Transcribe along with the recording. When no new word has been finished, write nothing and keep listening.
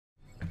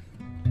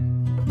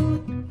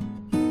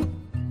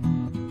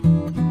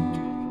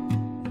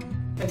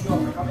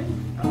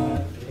coming.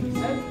 Like I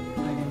said,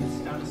 my name is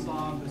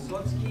Stanislav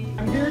Vysotsky.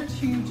 I'm here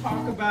to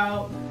talk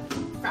about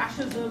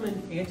fascism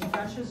and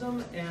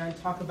anti-fascism and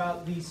talk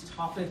about these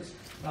topics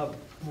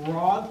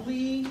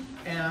broadly,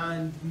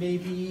 and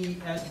maybe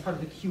as part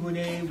of the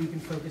Q&A we can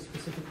focus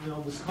specifically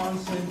on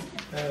Wisconsin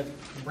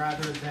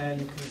rather than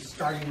kind of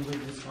starting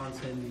with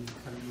Wisconsin and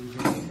kind of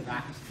moving into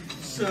that.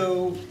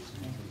 So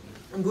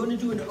I'm going to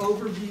do an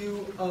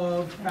overview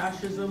of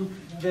fascism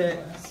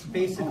that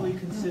basically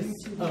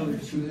consists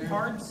of two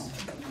parts.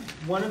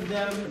 One of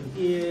them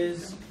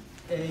is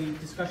a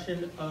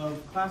discussion of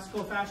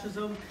classical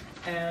fascism,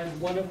 and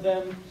one of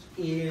them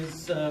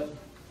is the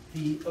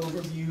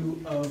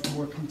overview of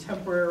more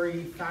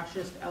contemporary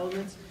fascist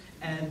elements,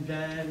 and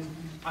then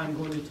I'm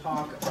going to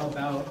talk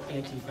about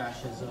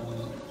anti-fascism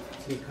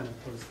to kind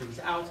of close things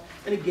out.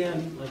 And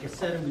again, like I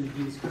said, I'm going to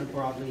do this kind of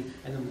broadly,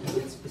 and then we can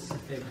get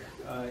specific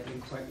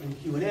in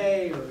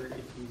Q&A, or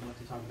if you want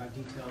to talk about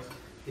details,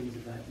 things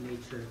of that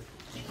nature.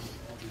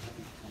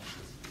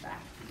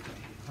 That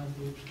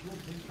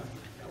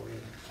way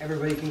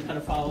everybody can kind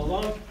of follow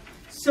along.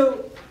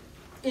 So,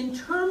 in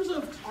terms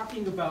of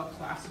talking about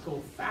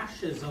classical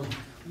fascism,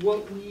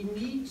 what we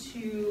need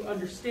to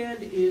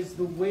understand is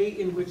the way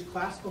in which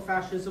classical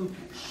fascism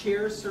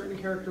shares certain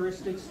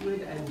characteristics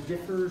with and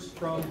differs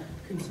from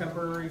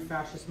contemporary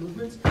fascist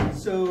movements.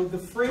 So the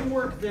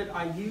framework that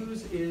I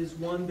use is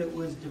one that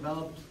was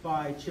developed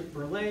by Chip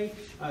Berlet.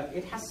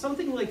 It has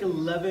something like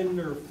 11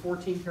 or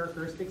 14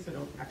 characteristics. I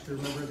don't actually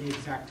remember the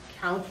exact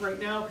count right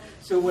now.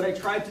 So what I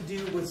tried to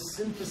do was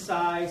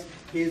synthesize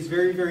his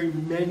very, very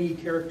many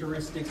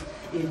characteristics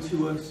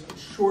into a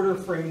shorter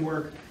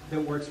framework that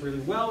works really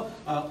well.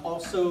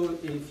 Also,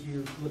 if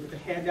you look at the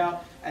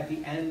handout, at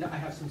the end I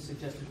have some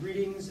suggested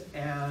readings,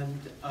 and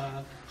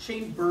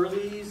Shane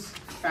Burley's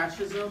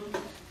Fascism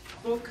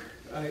book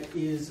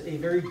is a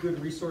very good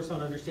resource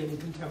on understanding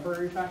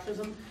contemporary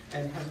fascism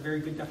and has a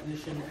very good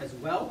definition as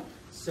well.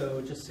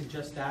 So just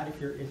suggest that if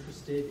you're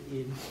interested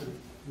in sort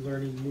of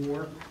learning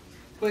more.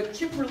 But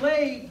Chip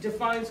Berlet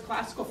defines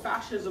classical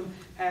fascism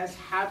as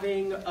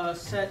having a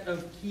set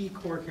of key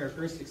core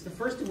characteristics, the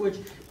first of which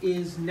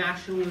is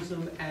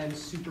nationalism and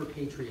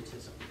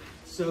super-patriotism.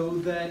 So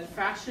that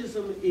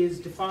fascism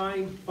is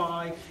defined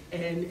by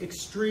an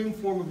extreme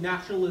form of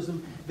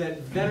nationalism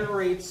that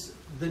venerates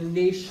the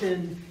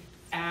nation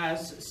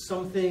as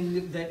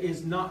something that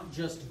is not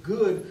just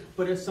good,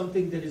 but as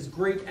something that is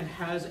great and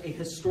has a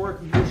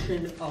historic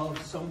mission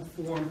of some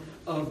form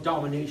of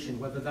domination,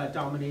 whether that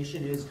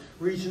domination is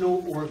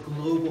regional or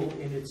global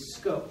in its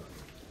scope.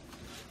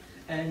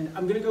 And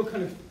I'm going to go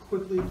kind of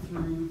quickly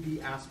through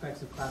the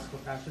aspects of classical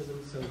fascism,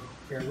 so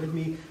bear with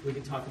me. We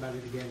can talk about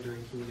it again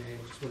during Q&A.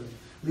 I just want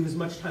to leave as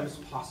much time as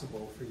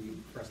possible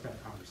for us to have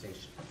a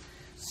conversation.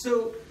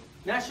 So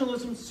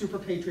nationalism,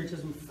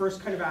 super-patriotism,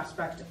 first kind of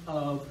aspect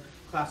of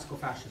classical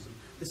fascism.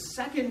 The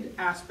second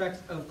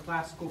aspect of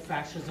classical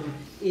fascism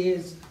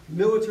is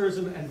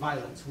militarism and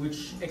violence,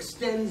 which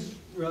extends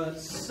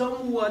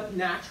somewhat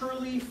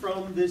naturally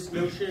from this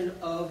notion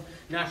of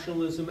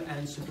nationalism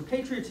and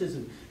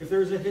super-patriotism. If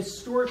there's a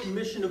historic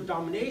mission of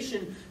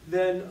domination,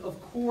 then of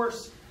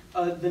course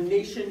the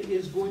nation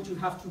is going to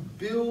have to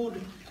build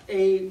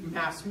a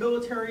mass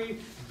military,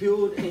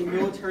 build a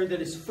military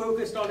that is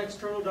focused on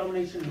external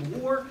domination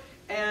and war,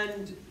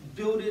 and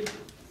build it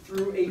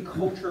through a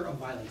culture of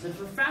violence. And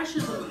for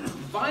fascism,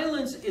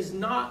 violence is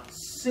not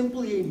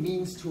simply a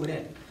means to an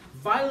end.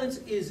 Violence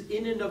is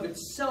in and of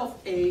itself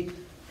an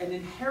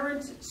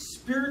inherent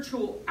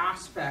spiritual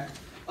aspect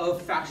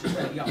of fascist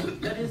ideology.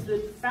 That is,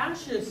 that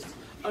fascists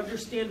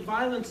understand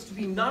violence to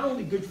be not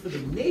only good for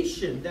the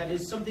nation, that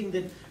is something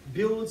that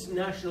builds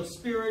national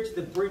spirit,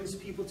 that brings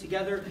people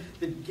together,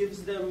 that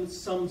gives them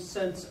some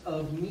sense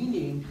of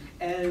meaning,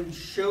 and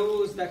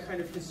shows that kind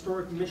of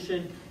historic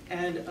mission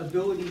and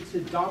ability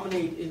to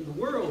dominate in the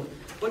world,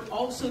 but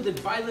also that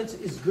violence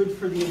is good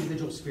for the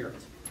individual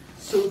spirit.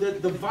 So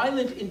that the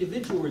violent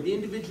individual, or the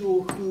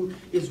individual who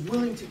is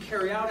willing to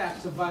carry out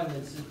acts of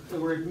violence,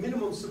 or at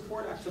minimum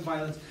support acts of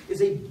violence,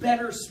 is a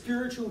better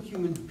spiritual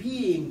human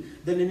being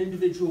than an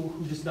individual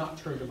who does not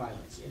turn to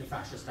violence in a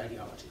fascist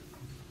ideology.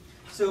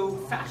 So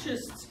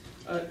fascists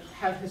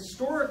have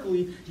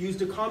historically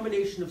used a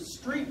combination of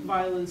street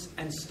violence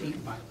and state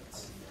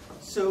violence.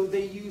 So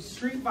they use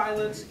street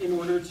violence in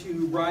order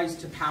to rise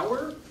to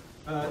power.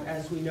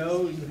 As we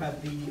know, you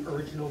have the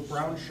original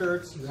brown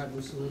shirts, you have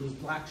Mussolini's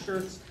black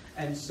shirts,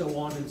 and so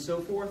on and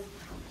so forth.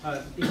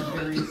 In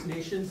various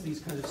nations, these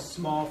kinds of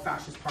small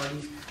fascist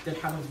parties that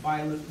have a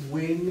violent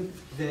wing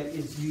that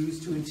is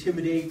used to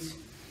intimidate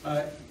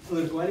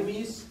political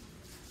enemies,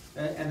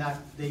 and that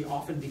they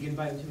often begin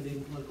by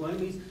intimidating political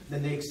enemies,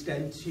 then they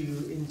extend to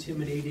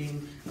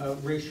intimidating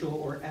racial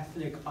or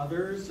ethnic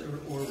others,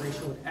 or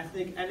racial and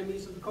ethnic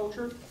enemies of the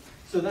culture.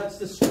 So that's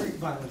the street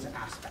violence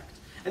aspect.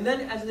 And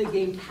then as they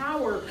gain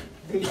power,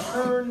 they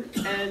turn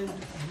and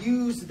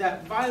use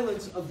that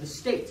violence of the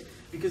state.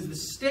 Because the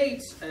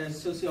state,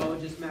 as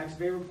sociologist Max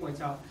Weber points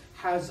out,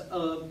 has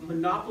a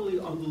monopoly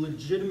on the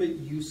legitimate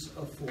use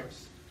of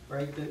force.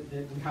 right?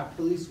 That we have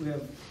police, we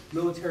have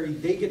military,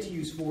 they get to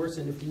use force,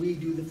 and if we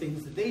do the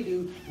things that they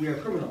do, we are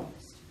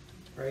criminalized,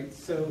 right?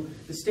 So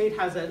the state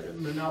has that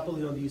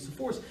monopoly on the use of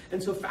force,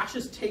 and so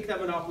fascists take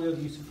that monopoly on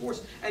the use of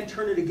force and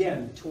turn it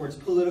again towards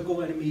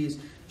political enemies,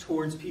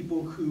 towards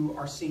people who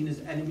are seen as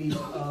enemies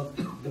of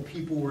the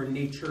people or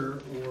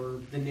nature or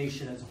the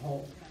nation as a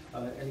whole.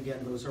 And again,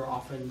 those are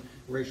often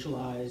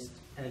racialized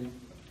and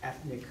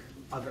ethnic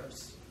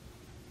others,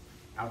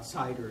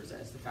 outsiders,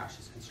 as the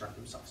fascists construct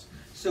themselves.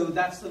 So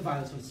that's the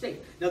violence of the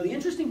state. Now, the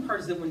interesting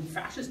part is that when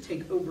fascists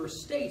take over a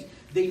state,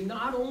 they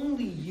not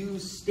only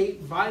use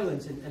state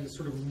violence and the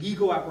sort of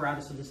legal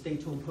apparatus of the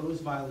state to impose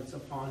violence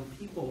upon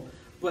people,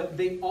 but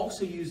they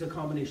also use a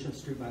combination of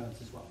street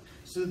violence as well.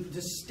 So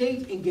the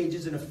state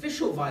engages in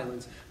official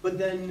violence, but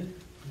then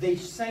they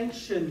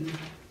sanction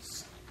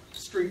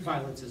street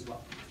violence as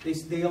well.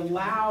 They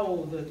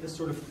allow the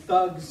sort of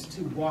thugs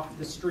to walk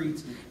the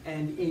streets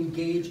and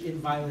engage in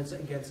violence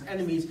against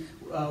enemies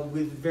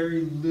with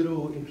very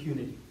little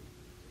impunity.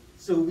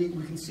 So we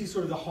can see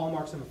sort of the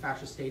hallmarks of a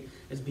fascist state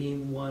as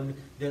being one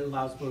that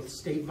allows both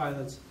state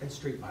violence and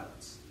street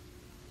violence.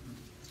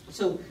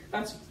 So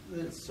that's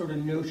the sort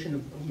of notion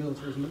of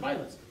militarism and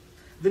violence.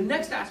 The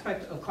next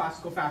aspect of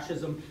classical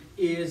fascism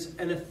is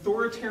an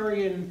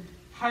authoritarian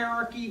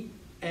hierarchy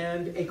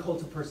and a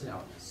cult of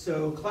personality.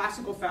 So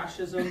classical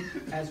fascism,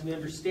 as we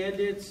understand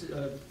it,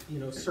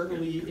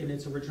 certainly in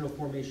its original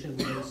formation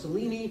with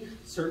Mussolini,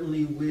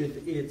 certainly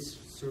with its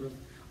sort of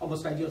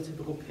almost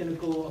ideal-typical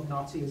pinnacle of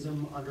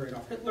Nazism under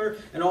Adolf Hitler,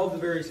 and all of the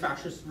various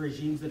fascist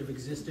regimes that have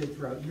existed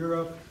throughout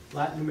Europe,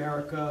 Latin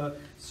America,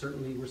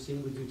 certainly we're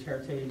seeing with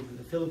Duterte in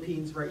the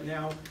Philippines right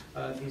now,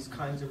 these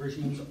kinds of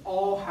regimes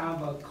all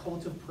have a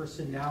cult of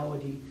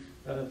personality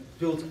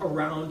built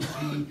around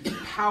the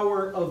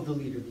power of the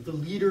leader. The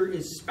leader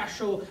is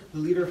special. The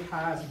leader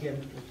has,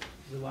 again,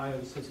 rely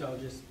on the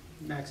sociologist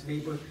Max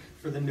Weber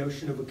for the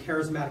notion of a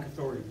charismatic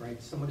authority,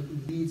 right? Someone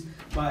who leads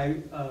by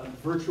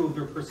virtue of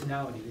their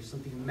personality. There's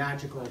something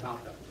magical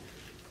about them.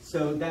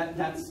 So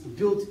that's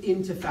built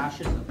into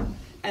fascism.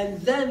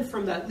 And then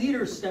from that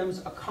leader stems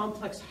a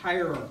complex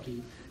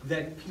hierarchy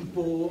that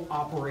people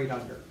operate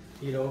under.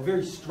 A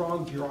very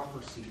strong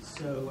bureaucracy.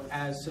 So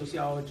as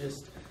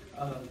sociologist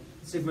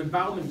Sigmund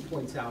Bauman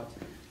points out,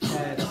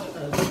 that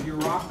the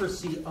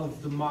bureaucracy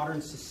of the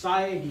modern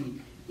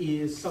society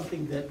is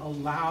something that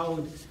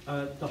allowed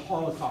the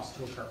Holocaust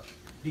to occur,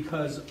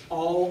 because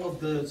all of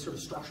the sort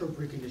of structural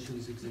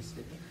preconditions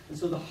existed. And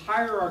so the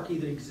hierarchy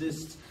that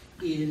exists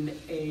in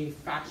a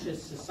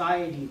fascist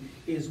society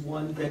is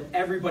one that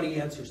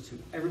everybody answers to.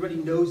 Everybody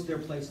knows their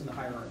place in the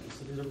hierarchy.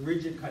 So there's a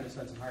rigid kind of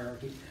sense of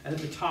hierarchy, and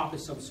at the top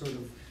is some sort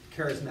of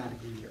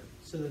charismatic leader.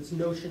 So this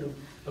notion of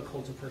a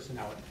cult of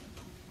personality.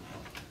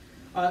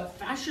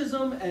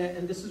 Fascism,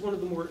 and this is one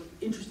of the more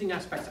interesting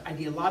aspects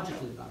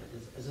ideologically about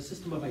it, as a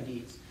system of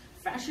ideas.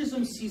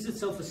 Fascism sees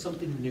itself as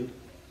something new.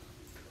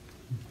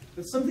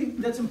 It's something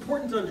that's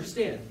important to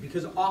understand,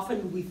 because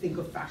often we think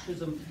of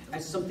fascism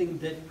as something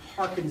that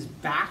harkens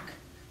back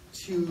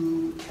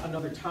to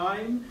another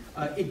time.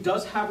 It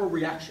does have a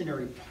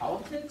reactionary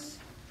politics,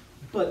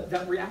 but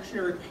that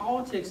reactionary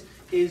politics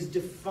is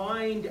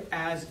defined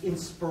as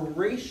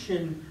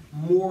inspiration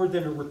more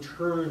than a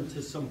return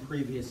to some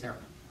previous era.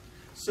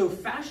 So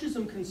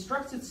fascism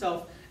constructs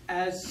itself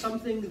as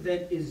something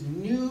that is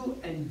new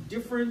and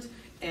different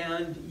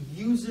and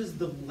uses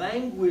the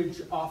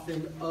language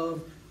often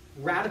of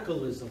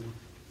radicalism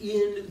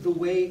in the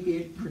way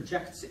it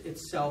projects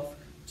itself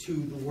to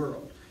the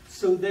world.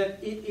 So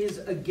that it is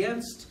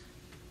against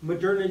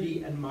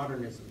modernity and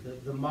modernism,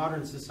 the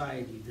modern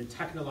society, the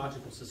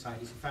technological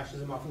society. So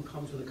fascism often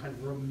comes with a kind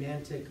of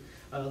romantic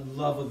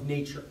love of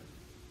nature.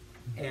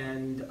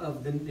 And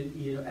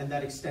and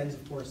that extends,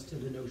 of course, to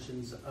the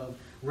notions of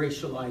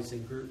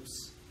racializing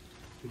groups,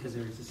 because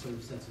there is a sort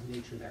of sense of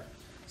nature there.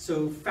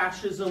 So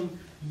fascism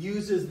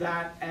uses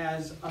that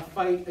as a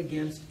fight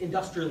against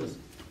industrialism,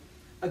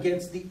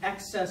 against the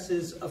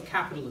excesses of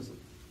capitalism.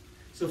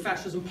 So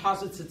fascism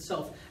posits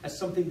itself as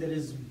something that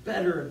is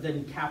better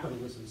than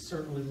capitalism,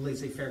 certainly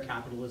laissez-faire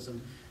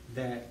capitalism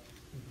that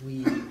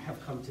we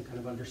have come to kind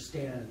of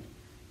understand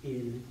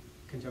in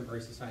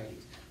contemporary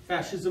societies.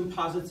 Fascism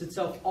posits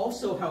itself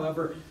also,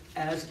 however,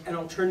 as an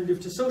alternative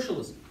to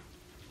socialism,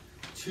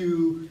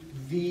 to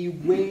the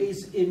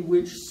ways in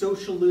which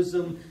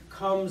socialism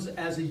comes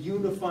as a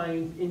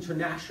unifying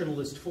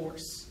internationalist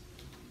force.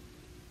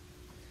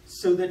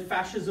 So that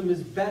fascism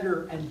is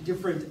better and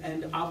different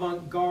and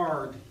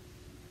avant-garde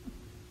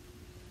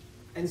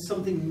and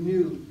something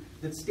new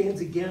that stands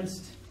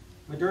against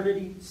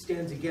modernity,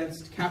 stands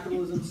against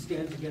capitalism,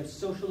 stands against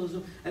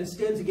socialism, and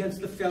stands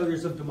against the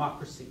failures of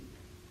democracy.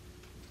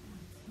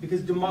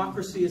 Because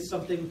democracy is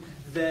something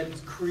that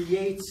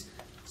creates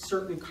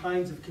certain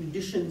kinds of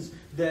conditions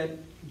that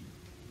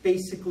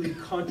basically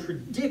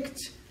contradict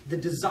the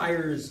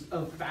desires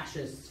of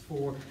fascists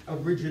for a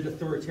rigid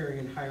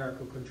authoritarian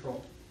hierarchical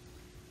control.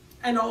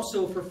 And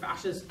also for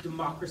fascists,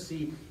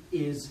 democracy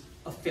is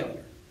a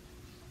failure.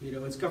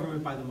 It's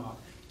government by the mob.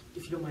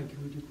 if you don't mind,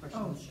 can we do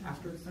questions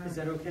after? Is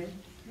that okay?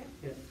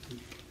 Yeah.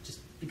 Just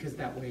because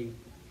that way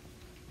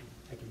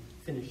I can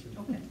finish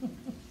them. Okay.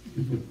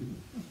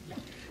 Yeah.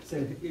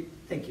 So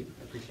thank you,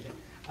 I appreciate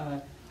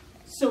it.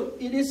 So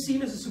it is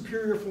seen as a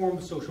superior form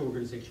of social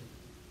organization.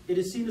 It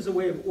is seen as a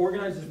way of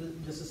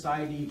organizing the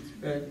society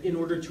in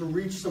order to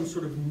reach some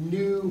sort of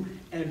new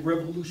and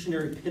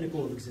revolutionary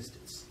pinnacle of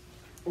existence.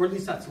 Or at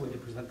least that's the way they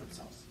present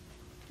themselves.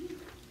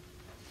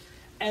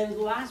 And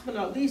last but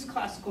not least,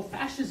 classical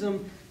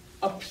fascism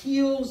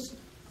appeals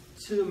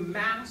to the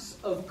mass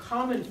of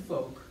common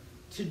folk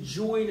to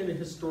join in a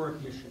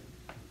historic mission.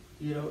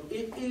 You know,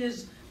 it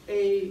is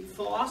a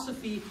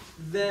philosophy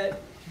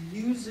that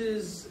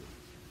uses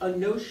a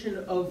notion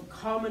of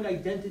common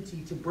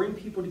identity to bring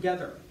people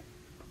together,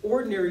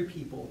 ordinary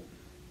people,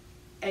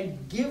 and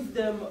give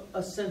them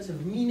a sense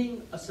of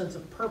meaning, a sense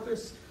of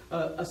purpose,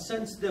 a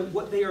sense that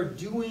what they are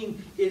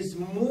doing is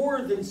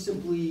more than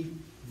simply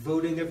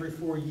voting every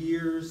 4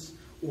 years,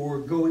 or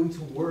going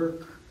to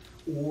work,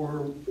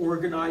 or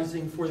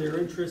organizing for their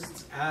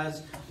interests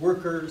as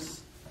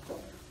workers,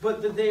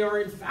 but that they are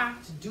in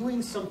fact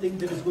doing something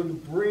that is going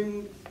to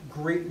bring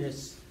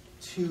greatness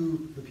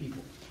to the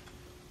people.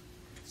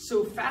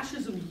 So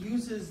fascism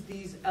uses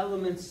these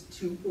elements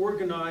to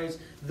organize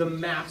the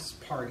mass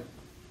party,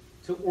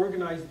 to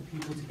organize the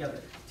people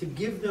together, to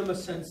give them a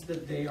sense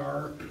that they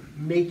are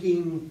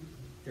making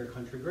their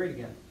country great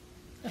again.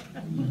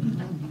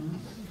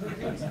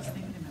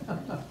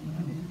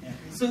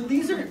 So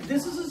this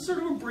is a sort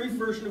of a brief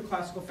version of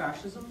classical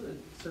fascism.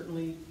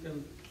 Certainly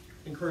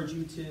encourage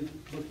you to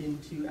look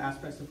into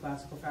aspects of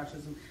classical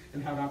fascism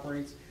and how it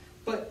operates.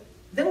 But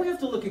then we have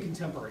to look at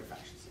contemporary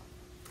fascism.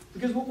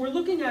 Because what we're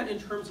looking at in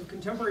terms of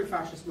contemporary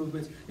fascist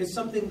movements is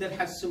something that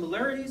has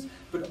similarities,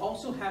 but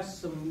also has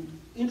some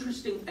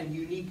interesting and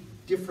unique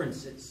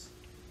differences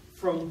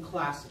from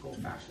classical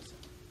fascism.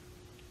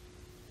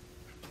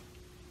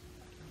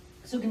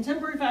 So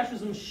contemporary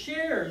fascism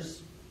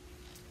shares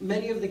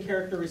many of the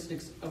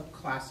characteristics of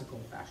classical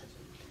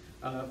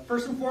fascism.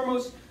 First and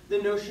foremost, the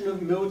notion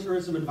of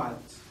militarism and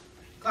violence.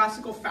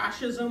 Classical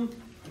fascism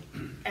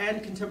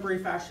and contemporary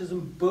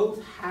fascism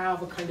both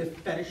have a kind of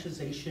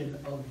fetishization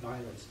of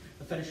violence,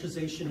 a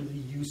fetishization of the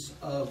use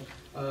of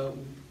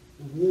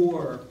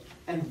war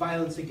and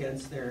violence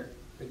against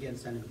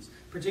enemies.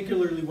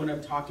 Particularly when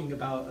I'm talking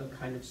about a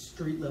kind of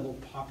street-level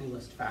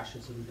populist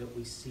fascism that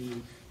we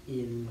see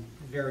in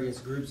various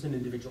groups and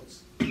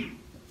individuals.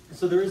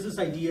 So there is this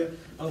idea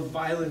of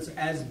violence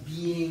as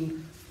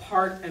being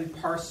part and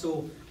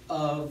parcel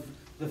of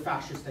the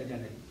fascist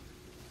identity.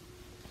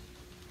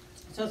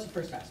 So that's the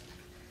first aspect.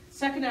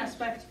 Second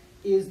aspect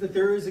is that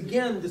there is,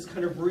 again, this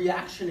kind of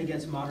reaction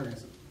against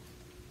modernism.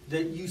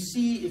 That you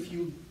see if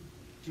you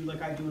do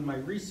like I do in my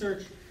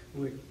research,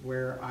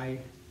 where I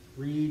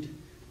read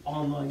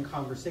online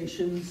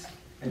conversations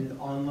and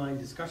online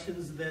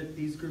discussions that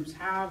these groups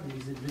have and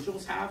these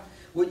individuals have,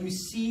 what you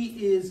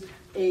see is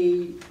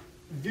a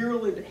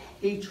virulent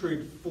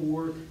hatred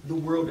for the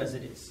world as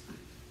it is.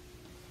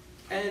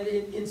 And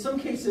in some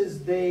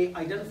cases, they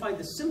identify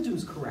the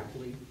symptoms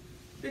correctly.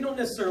 They don't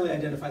necessarily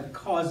identify the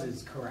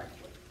causes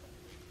correctly.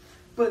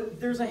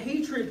 But there's a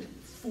hatred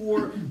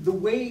for the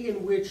way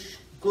in which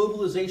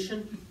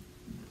globalization,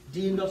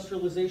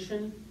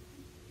 deindustrialization,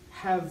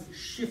 have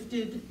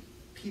shifted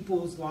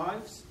people's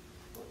lives.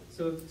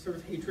 So sort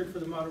of hatred for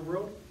the modern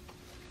world.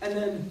 And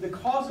then the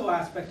causal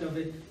aspect of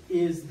it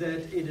is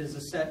that it is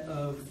a set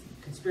of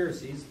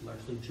conspiracies,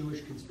 largely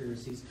Jewish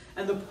conspiracies,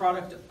 and the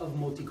product of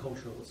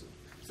multiculturalism.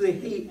 So they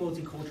hate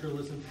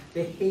multiculturalism.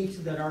 They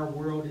hate that our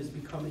world is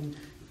becoming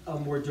a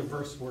more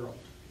diverse world.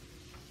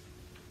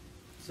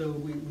 So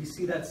we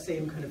see that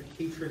same kind of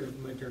hatred of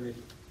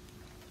modernity.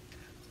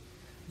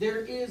 There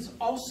is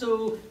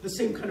also the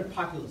same kind of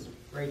populism,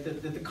 right?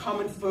 That the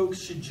common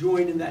folks should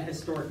join in that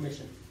historic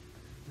mission.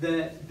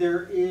 That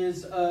there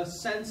is a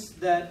sense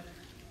that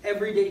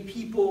everyday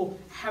people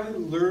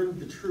haven't learned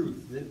the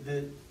truth.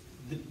 That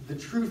the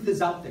truth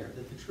is out there.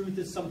 That the truth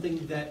is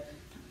something that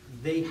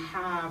they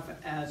have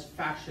as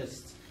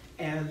fascists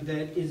and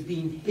that is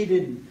being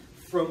hidden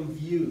from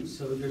view.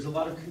 So there's a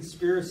lot of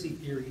conspiracy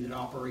theory that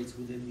operates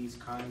within these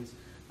kinds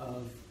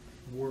of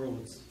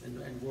worlds and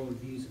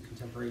worldviews of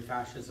contemporary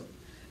fascism.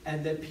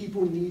 And that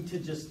people need to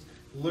just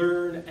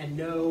learn and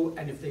know,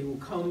 and if they will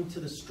come to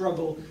the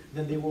struggle,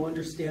 then they will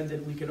understand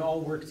that we can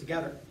all work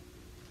together.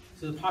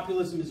 So the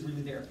populism is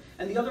really there.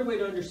 And the other way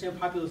to understand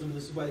populism, and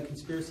this is why the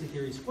conspiracy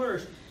theories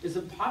flourish, is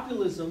that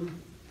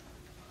populism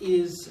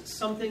is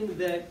something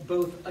that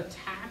both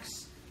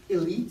attacks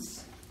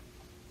elites,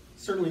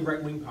 certainly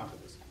right-wing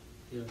populism,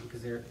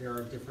 because there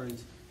are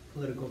different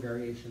political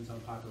variations on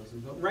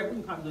populism, but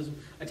right-wing populism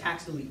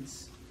attacks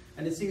elites.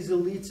 And it sees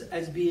elites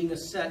as being a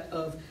set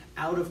of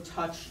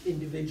out-of-touch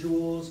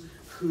individuals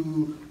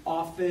who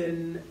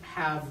often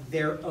have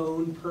their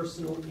own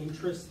personal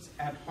interests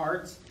at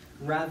heart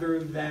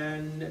rather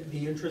than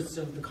the interests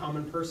of the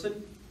common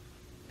person.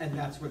 And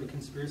that's where the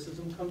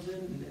conspiracism comes in,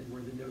 and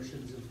where the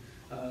notions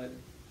of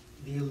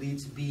the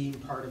elites being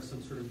part of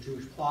some sort of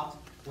Jewish plot,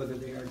 whether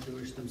they are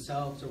Jewish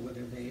themselves or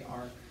whether they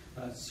are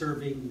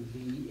serving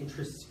the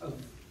interests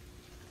of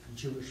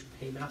Jewish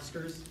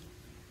paymasters.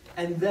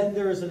 And then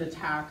there is an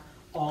attack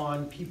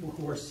on people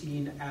who are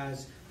seen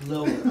as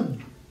lower,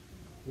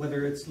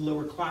 whether it's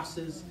lower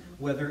classes,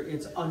 whether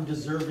it's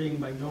undeserving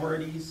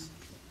minorities.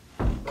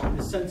 In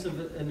the sense of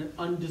an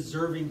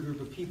undeserving group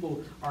of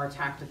people are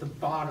attacked at the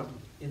bottom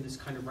in this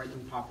kind of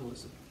right-wing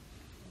populism.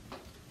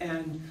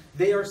 And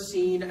they are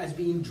seen as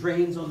being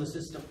drains on the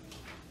system.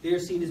 They are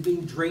seen as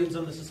being drains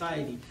on the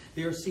society.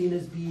 They are seen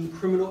as being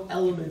criminal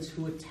elements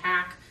who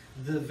attack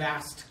the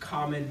vast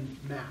common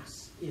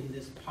mass in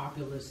this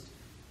populist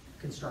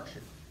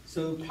construction.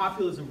 So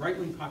populism,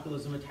 right-wing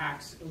populism,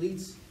 attacks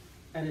elites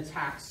and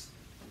attacks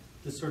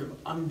the sort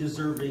of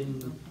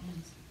undeserving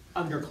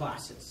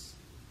underclasses,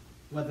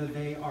 whether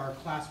they are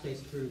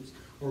class-based groups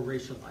or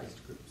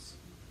racialized groups.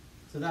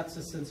 So that's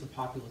a sense of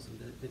populism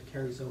that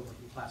carries over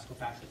from classical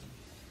fascism.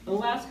 The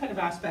last kind of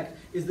aspect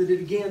is that it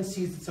again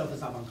sees itself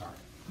as avant-garde.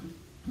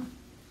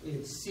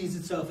 It sees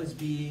itself as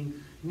being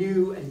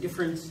new and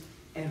different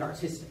and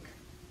artistic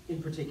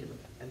in particular.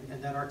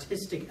 And that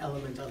artistic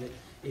element of it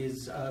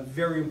is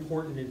very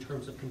important in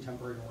terms of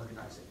contemporary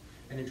organizing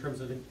and in terms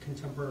of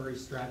contemporary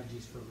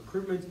strategies for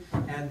recruitment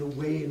and the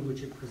way in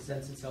which it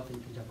presents itself in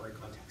contemporary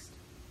context.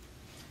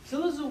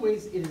 So those are the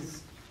ways it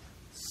is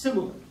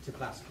similar to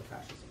classical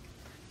fascism.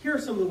 Here are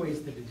some of the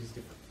ways that it is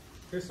different.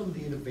 Here are some of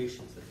the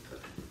innovations that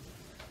occur.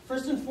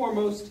 First and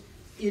foremost,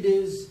 it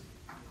is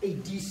a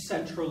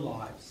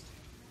decentralized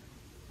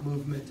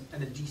movement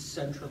and a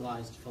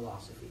decentralized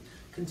philosophy.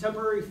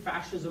 Contemporary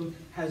fascism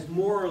has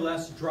more or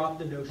less dropped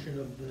the notion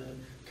of the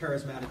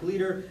charismatic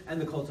leader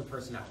and the cult of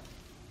personality.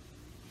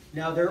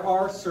 Now, there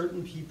are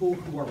certain people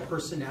who are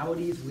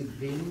personalities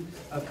within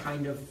a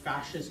kind of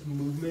fascist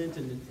movement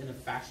and in a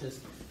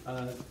fascist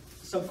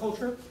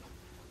subculture,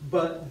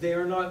 but they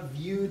are not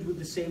viewed with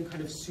the same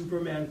kind of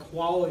Superman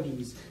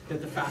qualities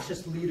that the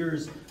fascist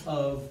leaders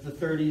of the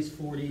 30s,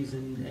 40s,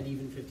 and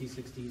even 50s,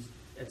 60s,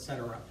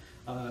 etc.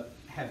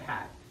 Have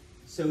had.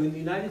 So in the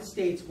United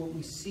States, what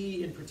we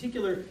see in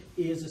particular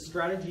is a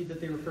strategy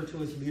that they refer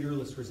to as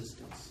leaderless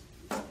resistance.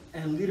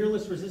 And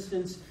leaderless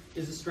resistance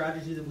is a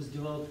strategy that was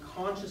developed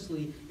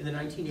consciously in the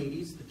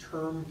 1980s. The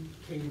term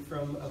came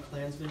from a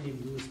Klansman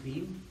named Louis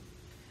Beam.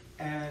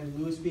 And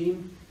Louis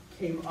Beam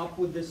came up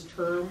with this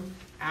term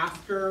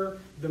after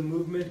the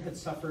movement had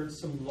suffered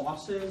some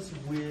losses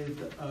with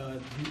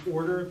the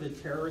Order, the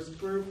terrorist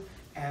group,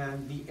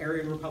 and the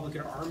Aryan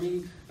Republican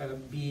Army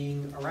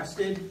being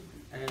arrested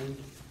and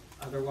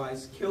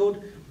otherwise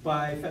killed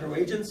by federal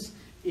agents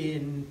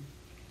in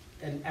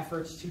an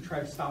effort to try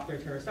to stop their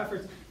terrorist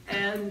efforts,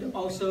 and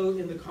also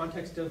in the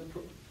context of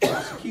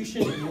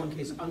prosecution, in one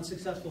case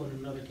unsuccessful, in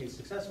another case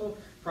successful,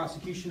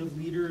 prosecution of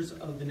leaders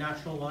of the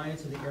National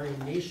Alliance and the Aryan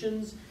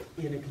Nations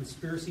in a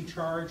conspiracy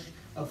charge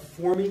of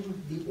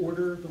forming the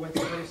Order, the white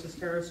supremacist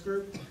terrorist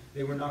group.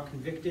 They were not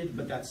convicted,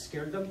 but that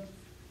scared them.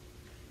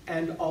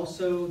 And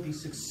also the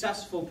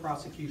successful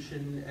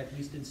prosecution, at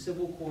least in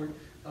civil court,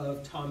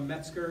 of Tom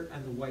Metzger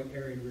and the White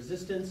Aryan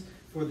Resistance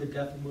for the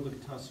death of Mullah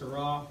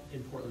Qatar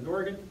in Portland,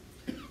 Oregon,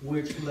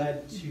 which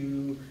led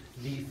to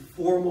the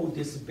formal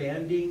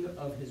disbanding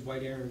of his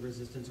White Aryan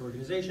Resistance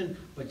organization,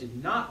 but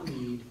did not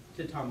lead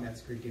to Tom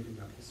Metzger giving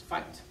up his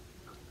fight.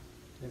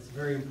 That's a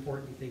very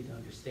important thing to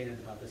understand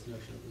about this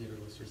notion of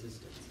leaderless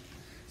resistance.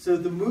 So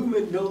the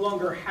movement no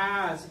longer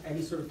has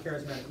any sort of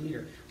charismatic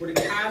leader. What it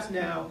has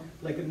now,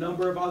 like a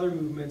number of other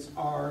movements,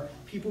 are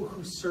people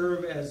who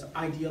serve as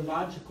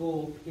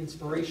ideological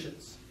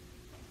inspirations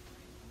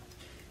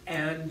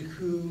and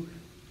who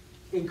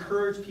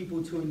encourage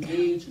people to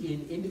engage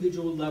in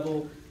individual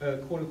level,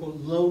 quote-unquote,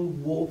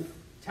 lone wolf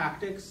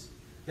tactics,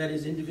 that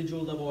is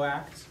individual level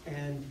acts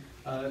and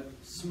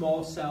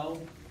small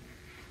cell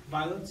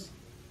violence.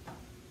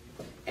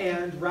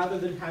 And rather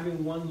than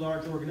having one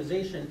large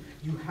organization,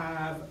 you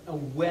have a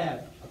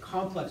web, a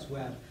complex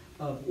web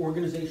of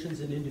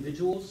organizations and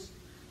individuals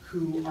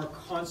who are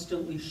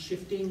constantly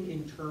shifting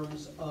in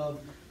terms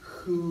of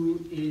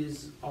who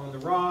is on the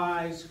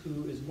rise,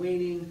 who is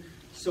waning,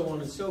 so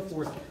on and so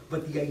forth.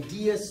 But the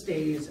idea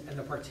stays and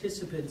the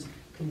participants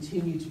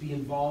continue to be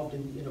involved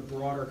in a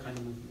broader kind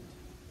of movement.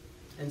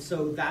 And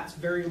so that's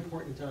very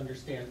important to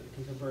understand that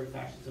contemporary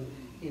fascism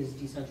is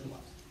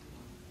decentralized.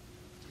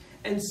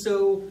 And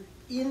so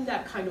in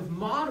that kind of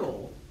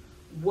model,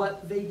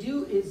 what they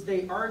do is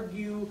they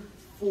argue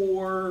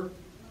for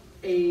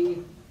a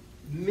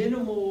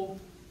minimal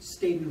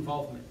state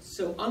involvement.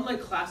 So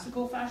unlike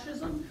classical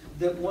fascism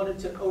that wanted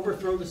to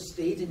overthrow the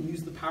state and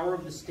use the power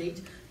of the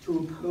state to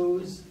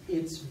impose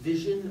its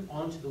vision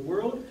onto the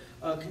world,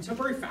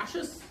 contemporary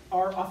fascists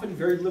are often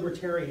very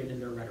libertarian in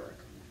their rhetoric.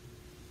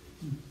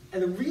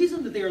 And the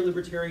reason that they are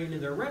libertarian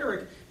in their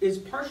rhetoric is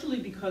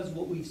partially because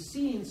what we've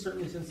seen,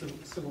 certainly since the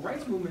civil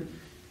rights movement,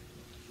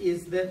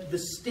 is that the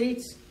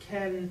state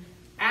can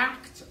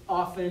act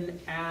often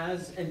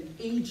as an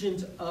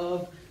agent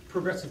of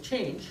progressive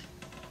change,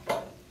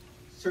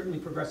 certainly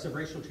progressive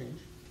racial change,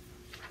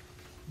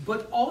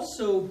 but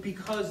also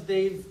because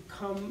they've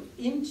come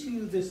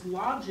into this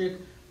logic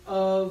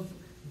of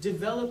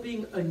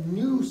developing a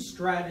new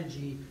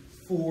strategy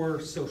for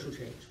social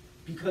change,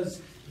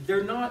 because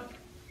they're not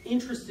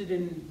interested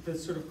in the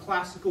sort of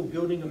classical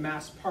building a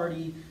mass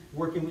party,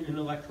 working in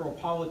electoral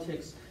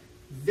politics.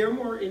 They're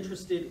more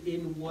interested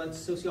in what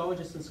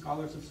sociologists and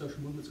scholars of social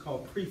movements call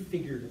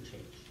prefigurative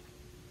change,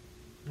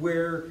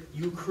 where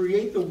you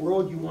create the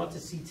world you want to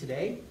see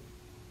today,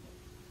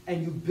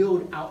 and you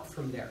build out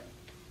from there.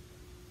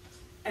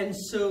 And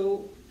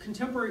so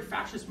contemporary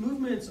fascist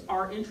movements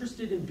are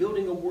interested in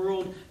building a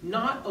world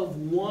not of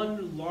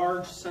one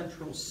large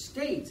central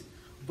state,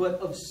 but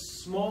of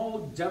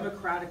small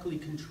democratically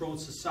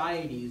controlled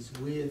societies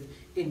with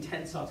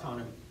intense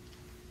autonomy.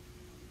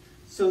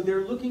 So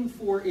they're looking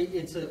for,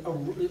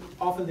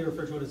 often they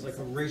refer to it as like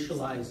a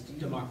racialized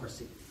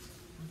democracy.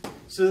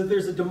 So that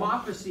there's a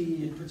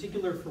democracy in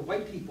particular for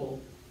white people,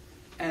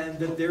 and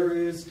that there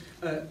is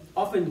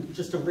often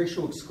just a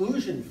racial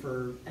exclusion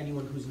for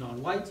anyone who's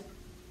non-white,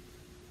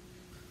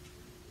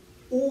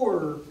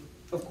 or,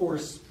 of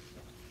course,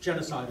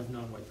 genocide of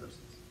non-white persons.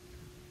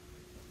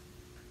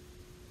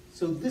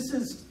 So this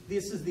is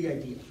the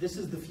idea. This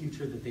is the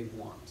future that they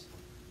want.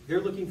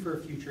 They're looking for a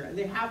future, and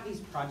they have these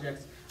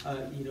projects.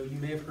 You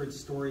may have heard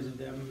stories of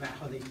them about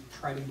how they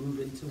try to move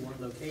into one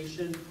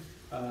location.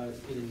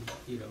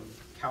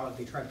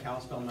 They tried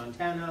Kalispell,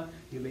 Montana.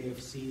 You may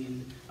have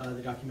seen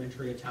the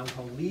documentary A Town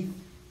Called Leith,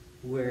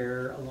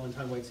 where a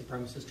longtime white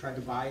supremacist tried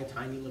to buy a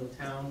tiny little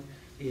town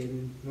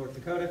in North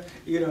Dakota.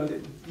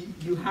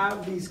 You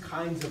have these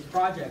kinds of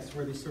projects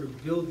where they sort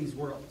of build these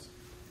worlds.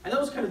 And that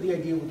was kind of the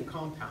idea with the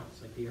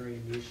compounds, like the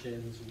Aryan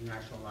Nations and the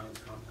National Alliance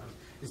compounds,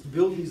 is to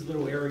build these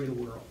little area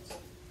worlds.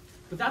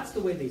 But that's the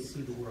way they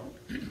see the world,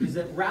 is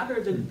that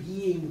rather than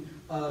being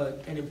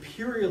an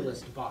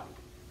imperialist body,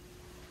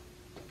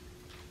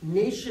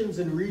 nations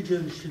and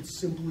regions should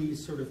simply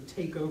sort of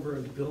take over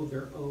and build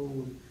their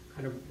own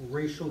kind of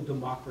racial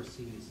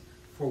democracies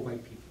for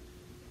white people.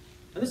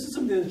 And this is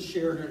something that's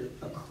shared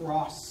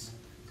across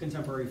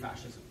contemporary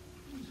fascism,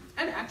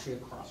 and actually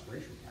across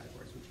racial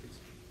categories, which gets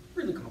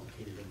really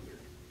complicated and weird.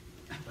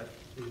 But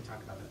we can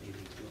talk about that maybe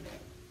too.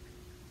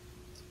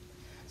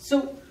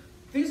 So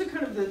these are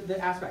kind of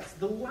the aspects.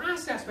 The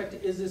last aspect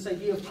is this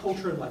idea of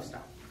culture and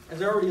lifestyle.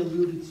 As I already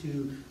alluded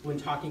to when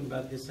talking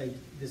about this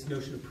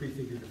notion of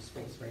prefigurative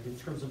space, right? In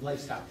terms of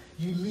lifestyle,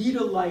 you lead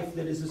a life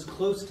that is as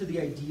close to the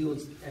ideal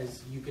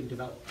as you can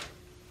develop.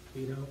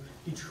 You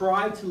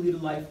try to lead a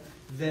life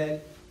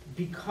that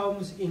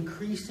becomes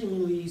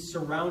increasingly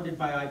surrounded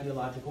by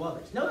ideological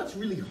others. Now that's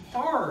really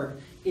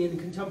hard in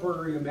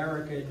contemporary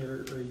American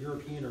or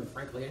European or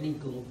frankly any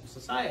global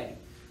society.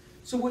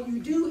 So what you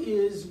do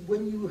is,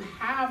 when you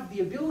have the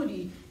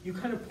ability, you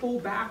kind of pull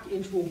back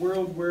into a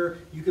world where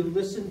you can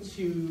listen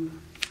to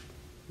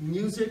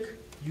music,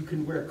 you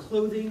can wear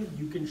clothing,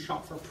 you can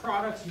shop for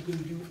products, you can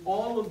do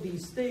all of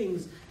these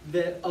things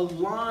that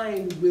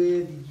align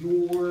with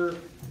your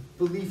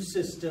belief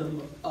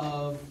system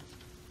of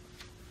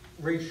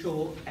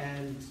racial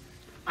and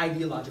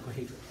ideological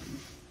hatred.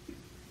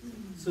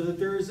 So that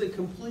there is a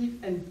complete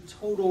and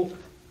total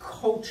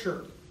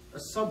culture, a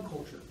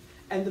subculture,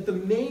 and that the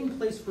main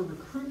place for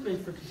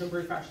recruitment for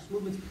contemporary fascist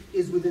movements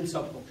is within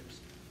subcultures,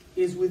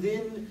 is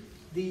within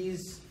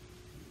these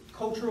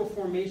cultural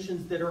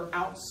formations that are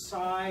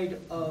outside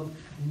of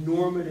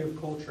normative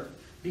culture,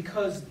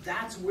 because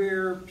that's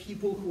where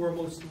people who are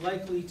most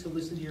likely to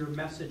listen to your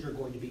message are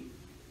going to be.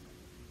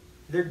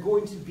 They're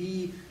going to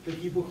be the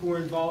people who are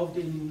involved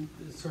in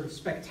sort of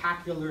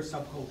spectacular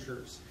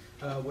subcultures,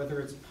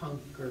 whether it's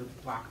punk or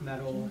black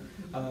metal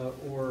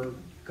or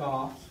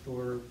goth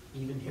or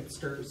even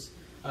hipsters.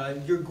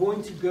 You're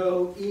going to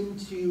go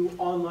into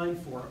online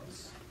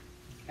forums,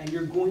 and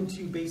you're going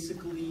to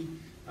basically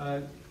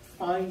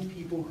find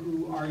people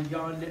who are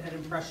young and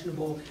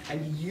impressionable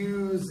and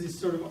use these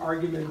sort of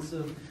arguments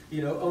of,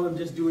 oh, I'm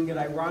just doing it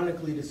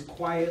ironically, to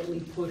quietly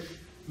push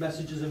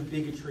messages of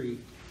bigotry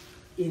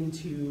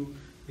into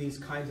these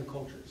kinds of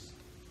cultures.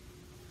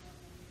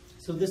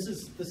 So this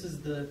is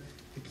the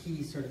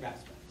key sort of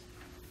aspect.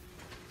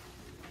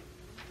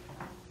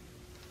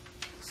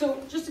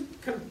 So just to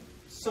kind of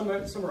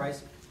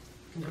summarize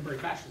contemporary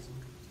fascism,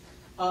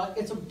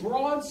 it's a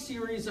broad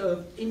series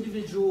of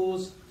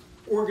individuals,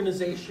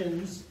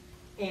 organizations,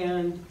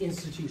 and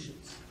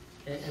institutions.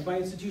 And by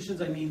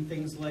institutions, I mean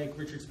things like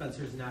Richard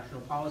Spencer's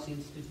National Policy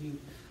Institute.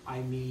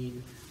 I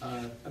mean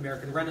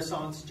American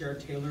Renaissance,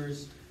 Jared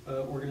Taylor's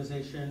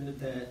organization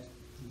that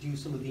do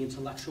some of the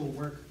intellectual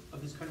work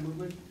of this kind of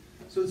movement.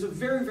 So it's a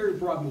very, very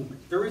broad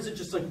movement. There isn't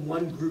just like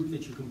one group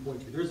that you can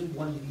point to. There isn't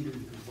one leader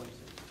you can point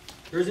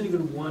to. There isn't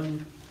even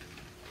one,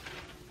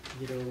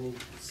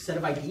 set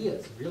of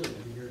ideas, really.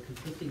 I mean, there are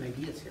conflicting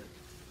ideas here.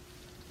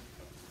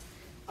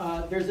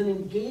 There's an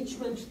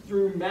engagement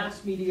through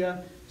mass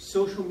media,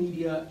 social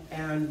media,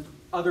 and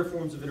other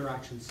forms of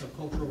interaction,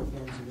 subcultural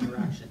forms of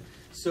interaction.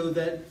 So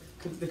that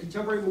the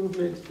contemporary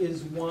movement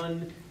is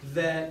one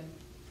that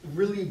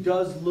really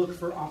does look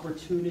for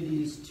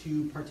opportunities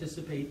to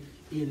participate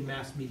in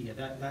mass media.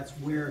 That's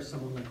where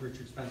someone like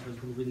Richard Spencer has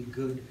been really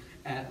good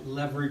at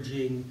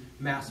leveraging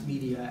mass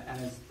media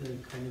as the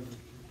kind of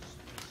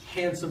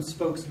handsome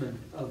spokesman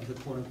of the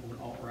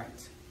quote-unquote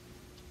alt-right.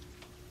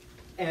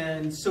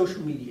 And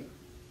social media,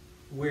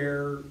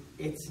 where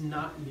it's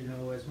not, you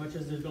know, as much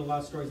as there's been a lot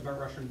of stories about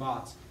Russian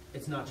bots,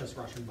 it's not just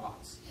Russian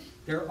bots.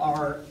 There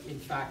are, in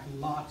fact,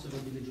 lots of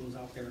individuals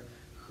out there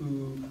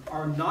who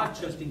are not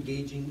just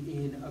engaging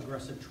in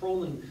aggressive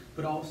trolling,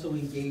 but also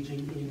engaging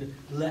in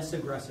less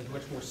aggressive,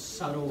 much more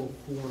subtle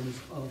forms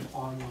of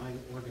online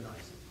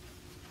organizing.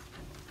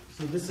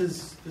 So this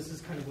is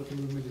kind of what the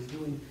movement is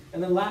doing.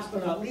 And then last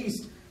but not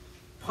least,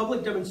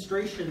 public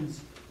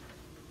demonstrations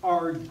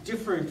are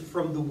different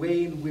from the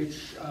way in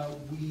which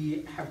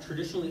we have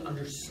traditionally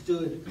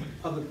understood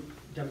public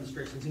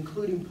demonstrations,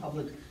 including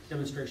public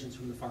demonstrations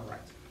from the far right.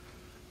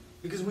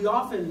 Because we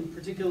often,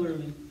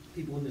 particularly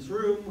people in this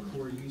room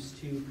who are used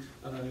to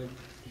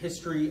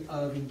history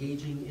of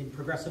engaging in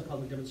progressive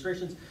public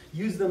demonstrations,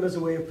 use them as a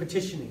way of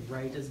petitioning,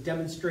 right? As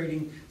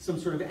demonstrating some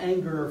sort of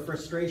anger or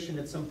frustration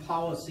at some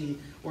policy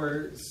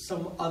or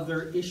some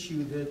other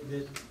issue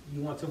that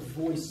you want to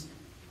voice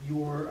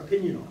your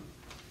opinion on.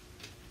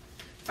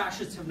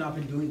 Fascists have not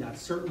been doing that,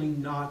 certainly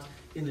not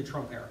in the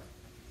Trump era.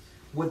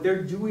 What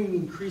they're doing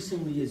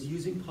increasingly is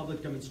using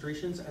public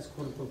demonstrations as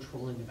quote-unquote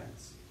trolling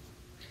events.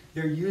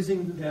 They're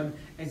using them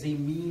as a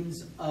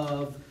means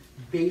of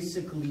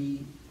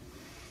basically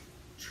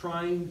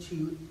trying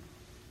to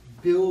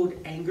build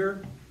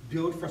anger,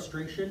 build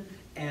frustration,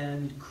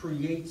 and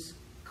create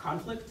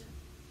conflict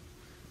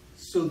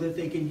so that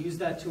they can use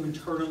that to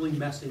internally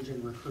message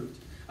and recruit.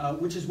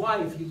 Which is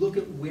why, if you look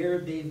at where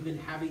they've been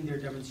having their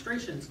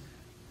demonstrations,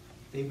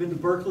 they've been to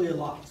Berkeley a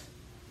lot.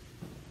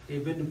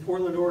 They've been to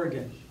Portland,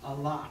 Oregon a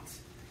lot.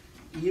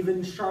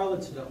 Even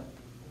Charlottesville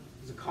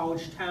is a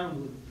college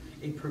town with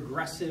a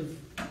progressive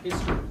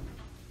history.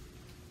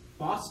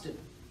 Boston,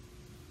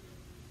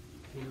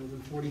 you know,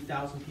 when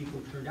 40,000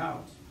 people turned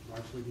out,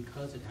 largely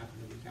because it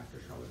happened a week after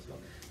Charlottesville.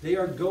 They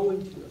are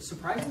going to,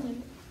 surprisingly,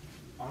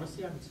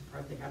 honestly, I'm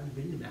surprised they haven't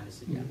been to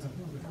Madison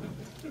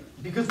yet.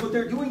 Because what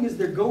they're doing is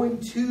they're going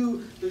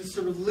to the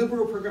sort of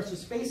liberal progressive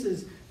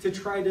spaces to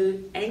try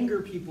to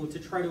anger people, to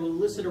try to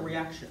elicit a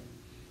reaction.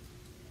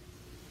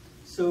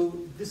 So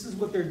this is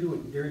what they're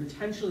doing. They're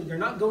intentionally, they're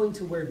not going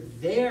to where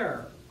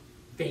their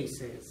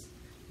base is.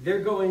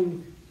 They're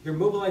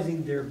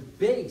mobilizing their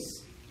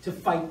base to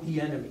fight the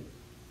enemy.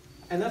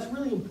 And that's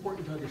really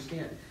important to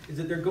understand, is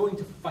that they're going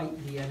to fight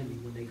the enemy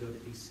when they go to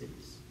these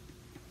cities.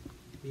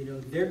 You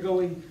know, they're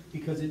going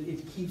because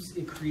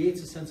it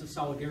creates a sense of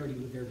solidarity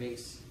with their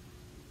base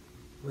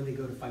when they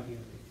go to fight the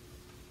enemy.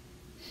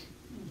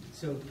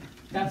 So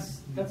that's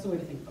the way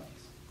to think about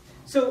this.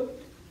 So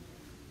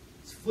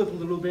let's flip a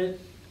little bit.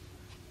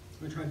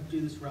 I'm going to try to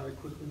do this rather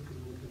quickly because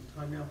we're looking at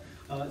the time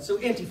now. So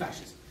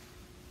anti-fascism.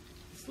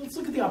 Let's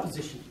look at the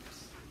opposition.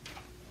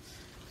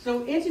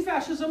 So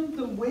anti-fascism,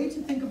 the way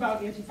to think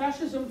about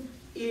anti-fascism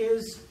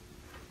is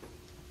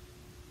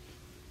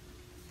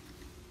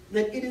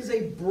that it is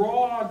a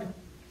broad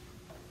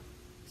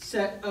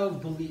set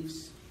of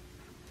beliefs.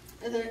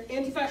 And that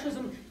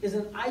anti-fascism is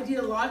an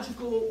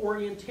ideological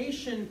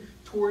orientation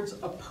towards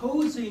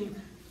opposing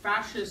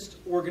fascist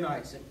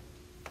organizing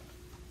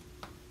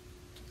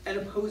and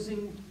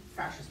opposing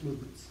fascist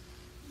movements.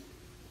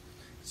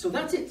 So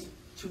that's it.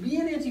 To be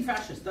an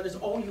anti-fascist, that is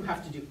all you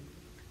have to do.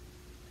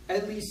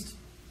 At least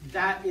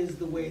that is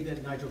the way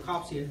that Nigel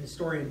Copsey, a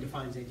historian,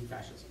 defines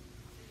anti-fascism.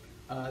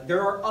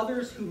 There are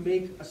others who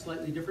make a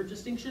slightly different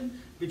distinction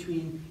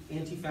between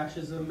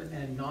anti-fascism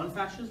and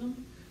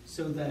non-fascism,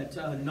 so that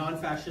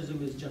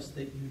non-fascism is just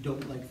that you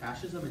don't like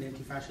fascism, and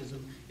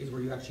anti-fascism is where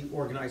you actually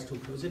organize to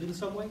oppose it in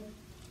some way.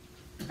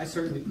 I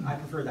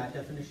prefer that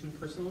definition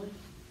personally,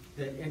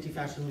 that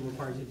anti-fascism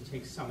requires you to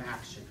take some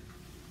action.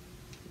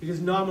 Because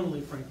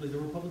nominally, frankly, the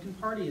Republican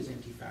Party is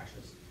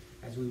anti-fascist,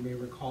 as we may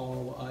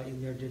recall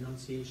in their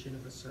denunciation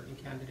of a certain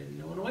candidate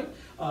in Illinois.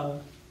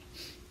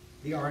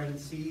 The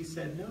RNC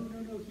said, no,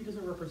 he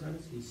doesn't represent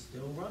us, he's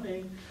still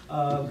running.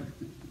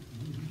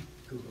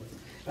 Google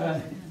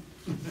it.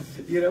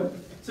 You know,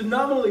 so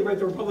nominally, right,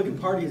 the Republican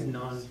Party is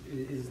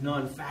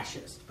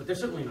non-fascist, but they're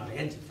certainly not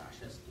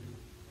anti-fascist.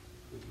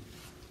 We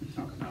can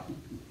talk about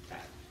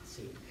that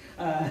soon.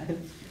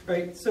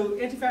 Right, so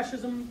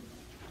anti-fascism,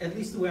 at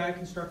least the way I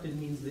construct it,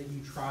 means that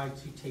you try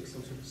to take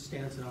some sort of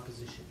stance in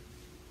opposition.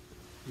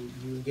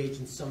 You engage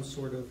in some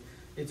sort of,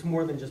 it's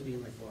more than just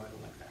being like, well, I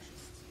don't like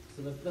fascists.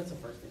 So that's the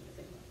first thing to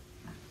think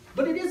about.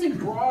 But it is a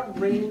broad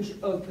range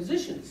of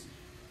positions,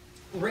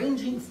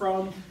 ranging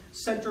from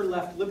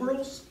center-left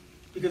liberals,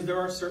 because there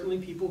are certainly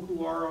people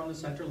who are on the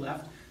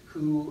center-left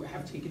who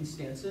have taken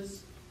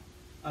stances,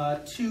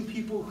 to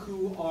people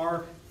who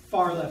are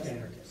far-left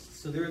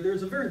anarchists. So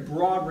there's a very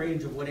broad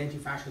range of what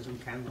anti-fascism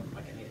can look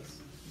like and is.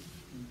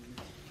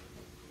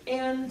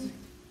 And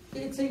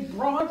it's a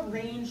broad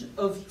range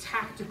of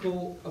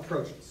tactical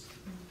approaches.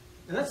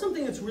 And that's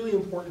something that's really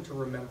important to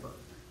remember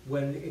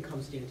when it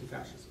comes to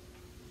anti-fascism.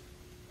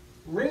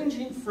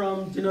 Ranging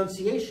from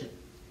denunciation.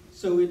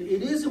 So it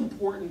is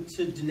important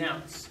to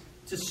denounce,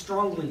 to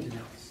strongly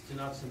denounce, to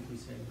not simply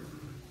say,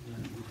 you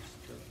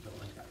just don't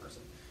like that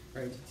person,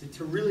 right?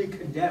 To really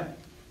condemn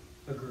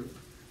a group,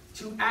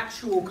 to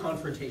actual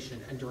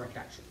confrontation and direct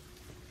action.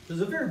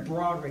 There's a very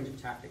broad range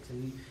of tactics,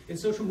 and in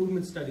social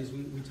movement studies,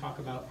 we talk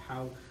about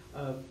how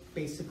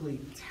basically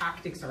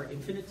tactics are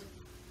infinite,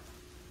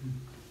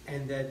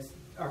 and that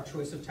our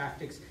choice of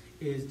tactics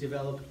is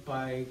developed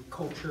by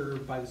culture,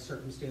 by the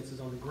circumstances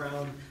on the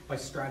ground, by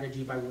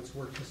strategy, by what's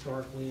worked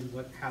historically and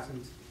what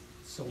hasn't,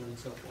 so on and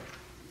so forth.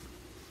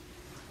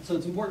 So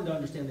it's important to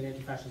understand that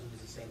anti-fascism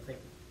is the same thing.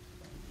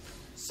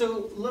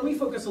 So let me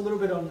focus a little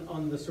bit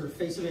on the sort of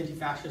face of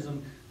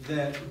anti-fascism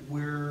that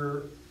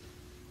we're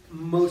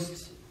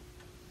most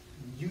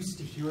used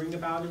to hearing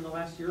about in the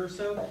last year or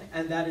so,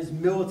 and that is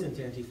militant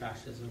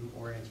anti-fascism,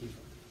 or Antifa.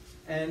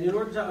 And in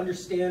order to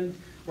understand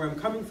where I'm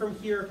coming from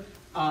here,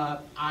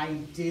 I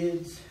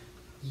did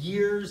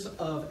years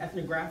of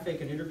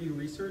ethnographic and interview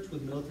research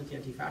with militant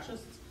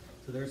anti-fascists.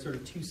 So there are sort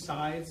of two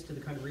sides to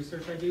the kind of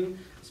research I do.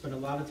 I spend a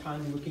lot of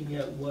time looking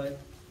at what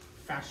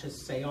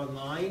fascists say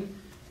online.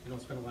 I don't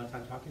spend a lot of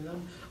time talking to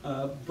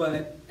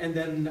them. And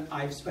then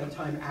I've spent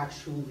time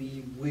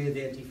actually with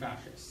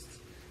anti-fascists.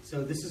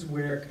 So this is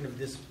where kind of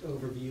this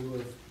overview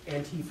of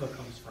Antifa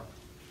comes from.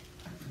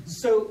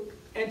 So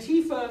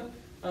Antifa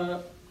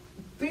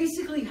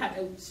basically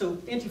so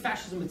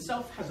anti-fascism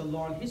itself has a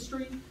long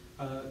history,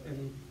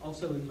 and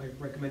also in my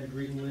recommended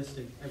reading list,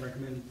 I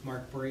recommend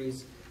Mark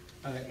Bray's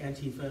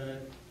Antifa,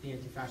 the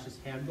Anti-Fascist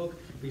Handbook,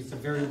 because it's a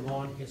very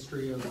long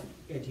history of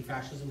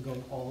anti-fascism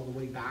going all the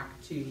way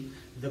back to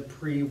the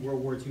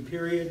pre-World War II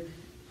period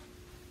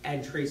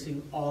and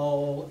tracing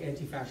all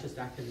anti-fascist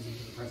activism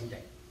to the present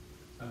day,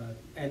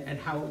 and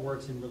how it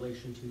works in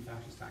relation to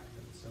fascist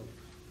activism. So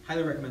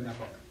highly recommend that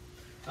book.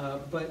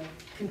 But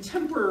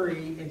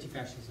contemporary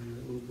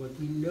anti-fascism, what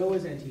we know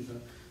as Antifa,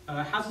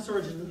 has its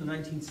origins in the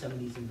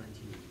 1970s and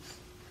 1980s.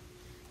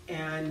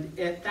 And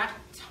at that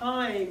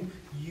time,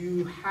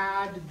 you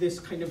had this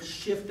kind of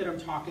shift that I'm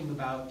talking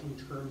about in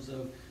terms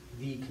of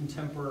the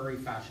contemporary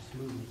fascist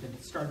movement. And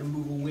it started to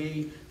move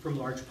away from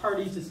large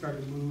parties. It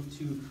started to move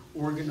to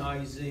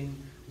organizing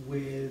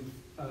with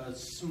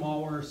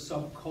smaller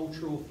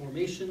subcultural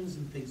formations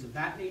and things of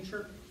that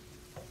nature.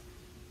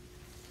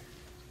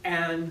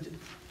 And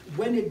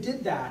when it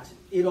did that,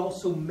 it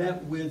also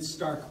met with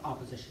stark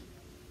opposition,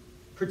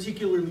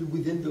 particularly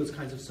within those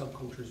kinds of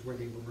subcultures where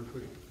they were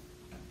recruiting,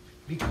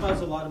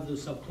 because a lot of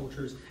those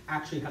subcultures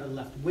actually had a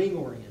left-wing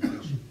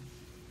orientation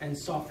and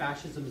saw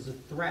fascism as a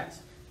threat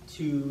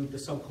to the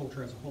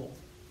subculture as a whole,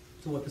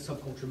 to what the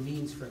subculture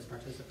means for its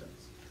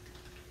participants.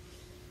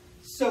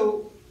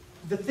 So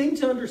the thing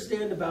to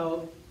understand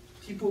about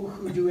people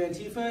who do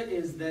Antifa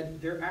is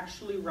that they're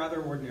actually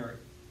rather ordinary.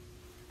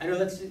 I know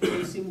it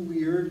may seem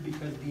weird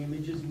because the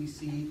images we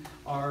see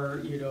are,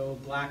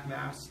 black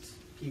masked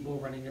people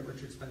running at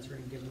Richard Spencer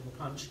and giving him a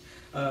punch,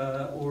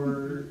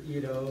 or,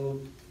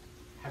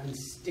 having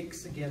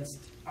sticks against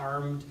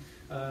armed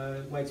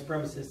white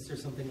supremacists or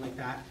something like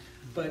that.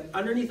 But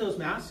underneath those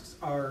masks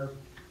are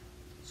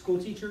school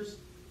teachers,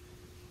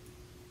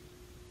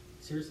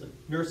 seriously,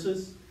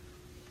 nurses,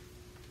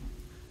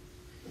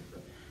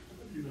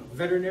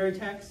 veterinary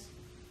techs.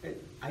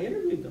 I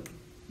interviewed them.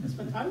 I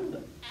spent time with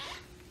them.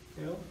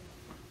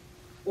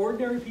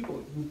 Ordinary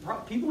people,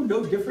 people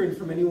no different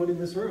from anyone in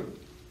this room,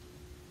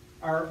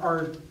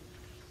 are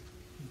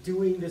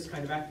doing this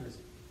kind of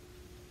activism.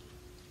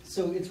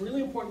 So it's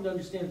really important to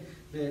understand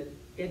that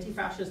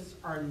anti-fascists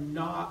are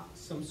not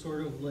some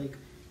sort of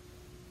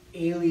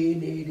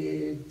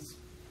alienated,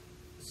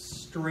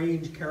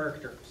 strange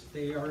characters.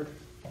 They are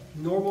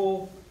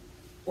normal,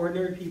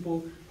 ordinary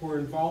people who are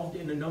involved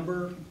in a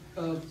number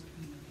of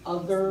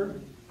other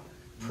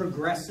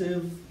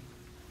progressive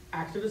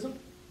activism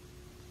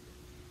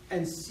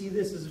and see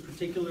this as a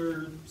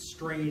particular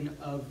strain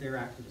of their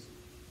activism.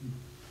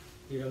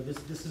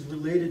 This is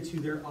related to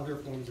their other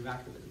forms of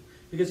activism,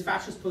 because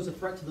fascists pose a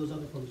threat to those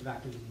other forms of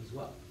activism as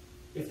well.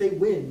 If they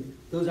win,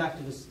 those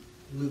activists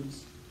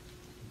lose.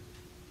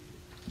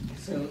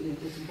 So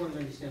it's important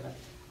to understand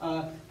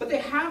that. But they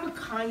have a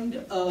kind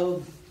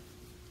of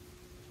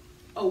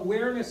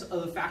awareness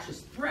of the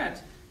fascist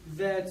threat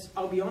that,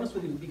 I'll be honest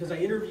with you, because I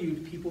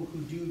interviewed people who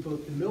do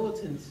both the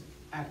militant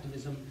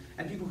activism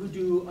and people who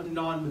do a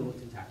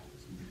non-militant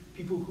activism.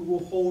 People who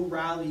will hold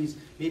rallies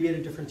maybe at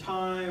a different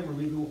time, or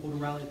maybe will hold a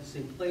rally at the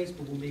same place,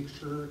 but will make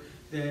sure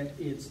that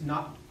it's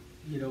not,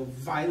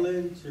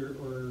 violent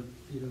or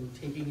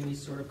taking any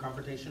sort of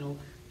confrontational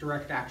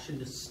direct action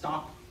to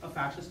stop a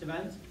fascist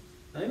event.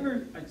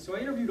 So I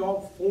interviewed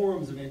all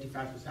forms of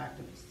anti-fascist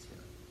activists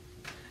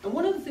here. And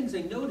one of the things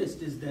I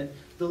noticed is that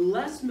the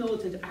less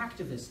militant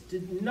activists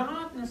did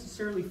not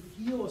necessarily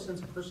feel a sense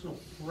of personal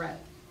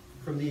threat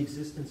from the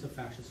existence of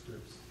fascist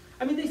groups.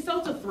 I mean, they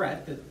felt a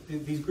threat that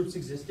these groups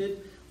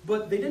existed,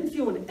 but they didn't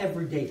feel an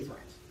everyday threat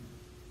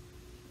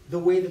the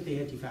way that the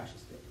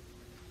anti-fascists did.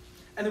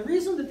 And the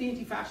reason that the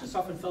anti-fascists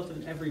often felt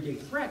an everyday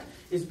threat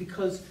is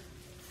because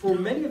for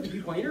many of the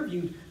people I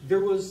interviewed,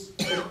 there was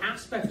an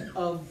aspect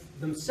of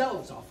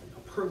themselves often,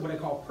 what I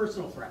call a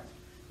personal threat,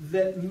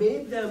 that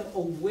made them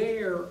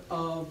aware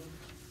of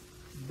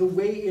the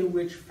way in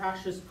which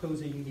fascists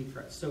pose a unique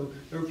threat. So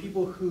there were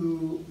people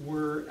who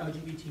were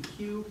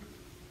LGBTQ,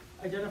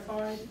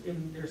 identified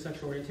in their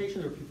sexual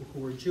orientation. There are people who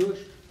were Jewish.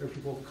 There are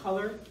people of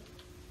color.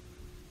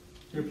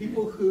 There are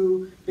people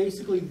who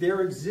basically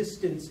their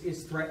existence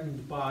is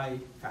threatened by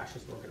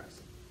fascist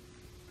organizing.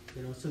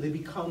 So they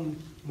become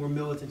more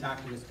militant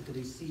activists because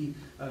they see,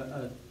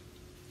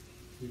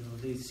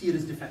 they see it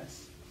as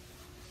defense.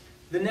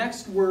 The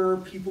next were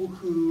people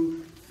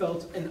who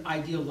felt an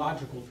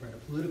ideological threat, a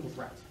political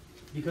threat,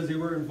 because they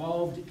were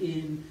involved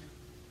in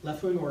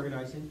left-wing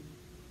organizing,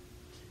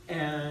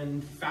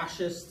 and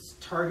fascists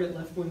target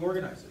left-wing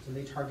organizers, and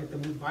they target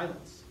them with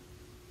violence.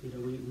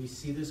 We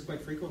see this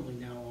quite frequently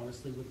now,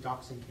 honestly, with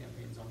doxing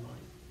campaigns online.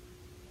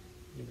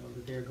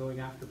 That they're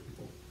going after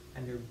people,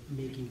 and they're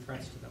making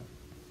threats to them.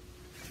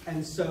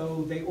 And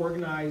so they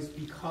organize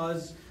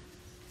because,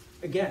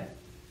 again,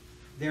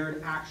 they're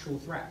an actual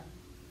threat,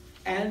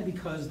 and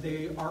because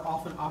they are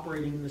often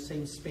operating in the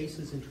same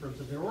spaces in terms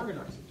of their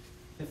organizing.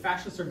 The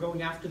fascists are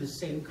going after the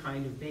same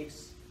kind of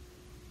base.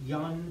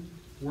 Young,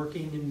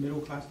 working, and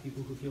middle-class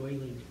people who feel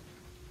alienated.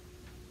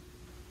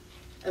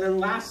 And then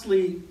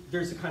lastly,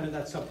 there's a kind of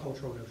that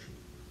subcultural notion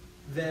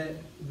that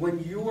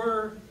when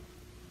you're,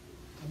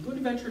 I'm going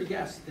to venture to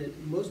guess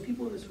that most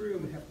people in this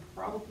room have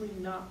probably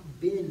not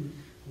been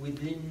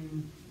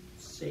within,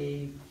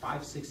 say,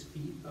 5-6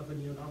 feet of a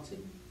neo-Nazi.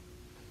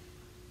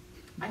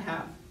 I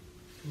have,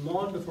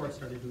 long before I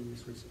started doing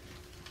this research.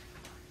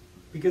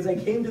 Because I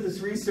came to this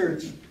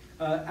research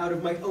out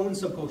of my own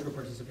subcultural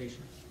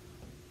participation.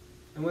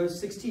 And when I was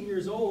 16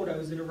 years old, I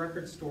was in a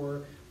record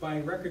store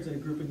buying records, and a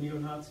group of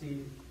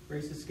neo-Nazi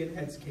racist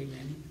skinheads came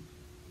in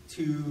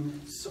to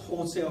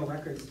wholesale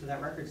records to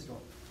that record store.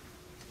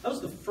 That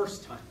was the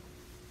first time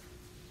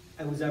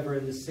I was ever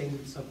in the same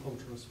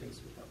subcultural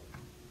space with them.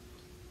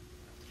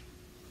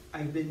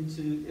 I've been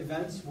to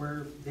events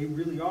where they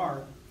really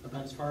are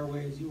about as far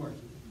away as you are.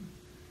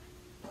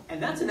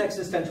 And that's an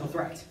existential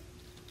threat.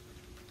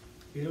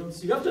 So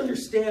you have to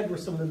understand where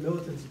some of the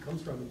militancy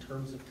comes from in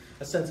terms of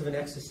a sense of an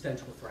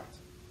existential threat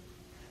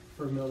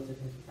for militant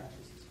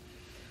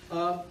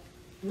anti-fascists.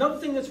 Another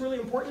thing that's really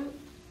important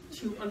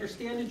to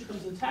understand in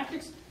terms of the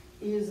tactics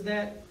is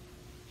that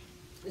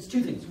it's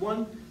two things.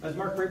 One, as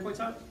Mark Gray points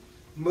out,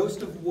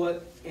 most of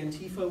what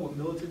Antifa, what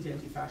militant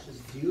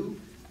anti-fascists do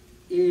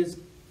is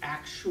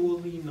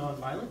actually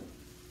nonviolent.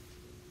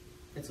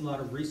 It's a lot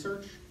of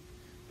research.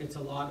 It's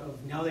a lot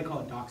of, now they call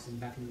it doxing,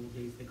 back in the old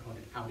days they called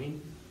it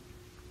outing,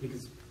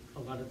 because a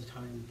lot of the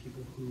time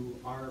people who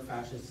are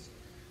fascists,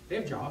 they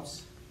have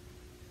jobs,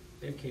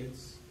 they have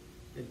kids,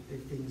 they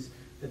have things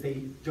that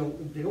they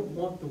don't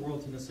want the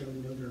world to necessarily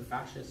know they're a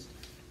fascist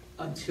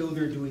until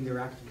they're doing their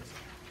activism.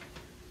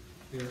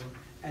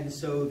 And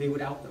so they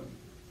would out them.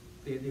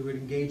 They would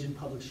engage in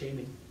public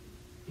shaming,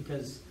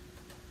 because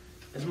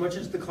as much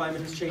as the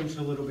climate has changed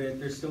a little bit,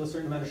 there's still a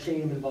certain amount of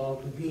shame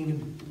involved with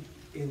being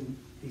in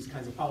these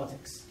kinds of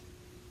politics,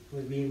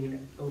 with being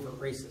an overt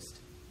racist.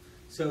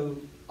 So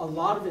a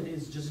lot of it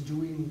is just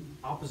doing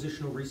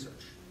oppositional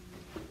research.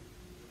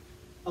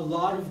 A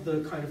lot of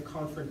the kind of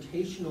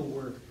confrontational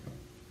work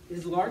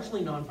is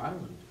largely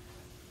nonviolent.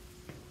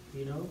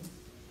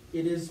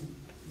 It is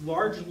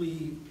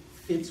largely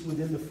fits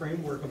within the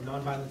framework of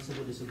nonviolent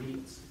civil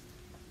disobedience.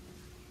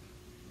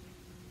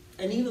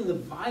 And even the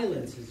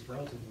violence is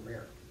relatively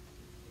rare.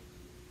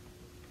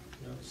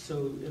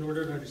 So in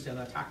order to understand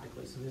that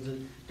tactically, so there's a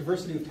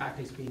diversity of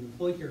tactics being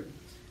employed here.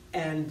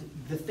 And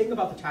the thing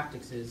about the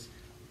tactics is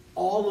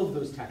all of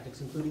those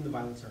tactics, including the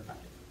violence, are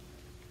effective.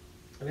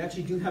 And we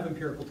actually do have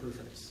empirical proof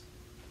of this.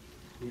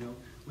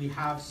 We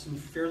have some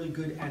fairly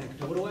good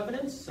anecdotal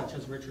evidence, such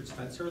as Richard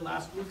Spencer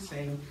last week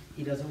saying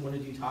he doesn't want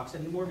to do talks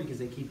anymore because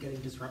they keep getting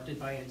disrupted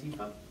by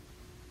Antifa.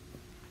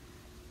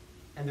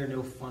 And they're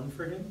no fun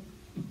for him.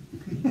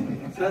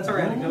 So that's our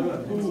anecdotal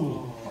evidence.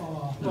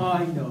 Oh,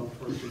 I know.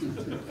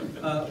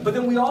 But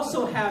then we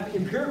also have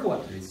empirical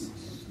evidence.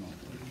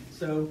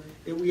 So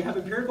we have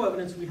empirical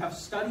evidence. We have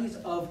studies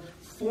of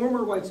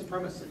former white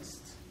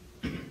supremacists,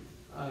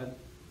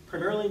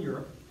 primarily in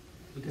Europe,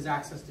 because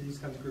access to these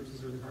kinds of groups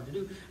is really hard to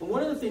do. And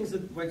one of the things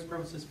that white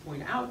supremacists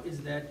point out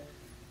is that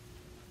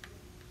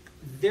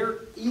there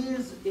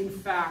is, in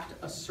fact,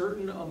 a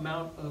certain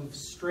amount of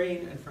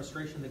strain and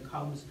frustration that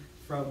comes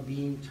from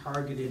being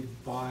targeted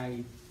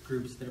by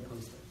groups that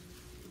oppose them.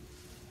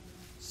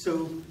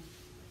 So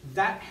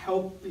that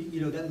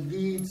that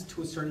leads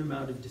to a certain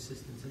amount of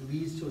desistance. It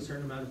leads to a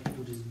certain amount of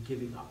people just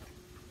giving up.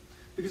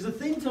 Because the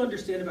thing to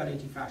understand about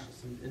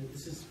anti-fascists, and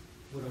this is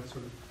what I'll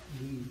sort of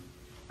leave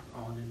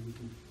on, and we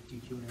can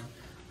DQ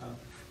now.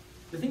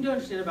 The thing to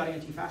understand about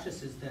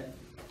anti-fascists is that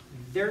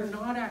they're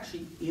not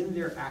actually in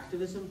their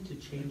activism to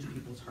change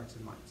people's hearts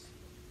and minds.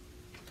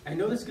 I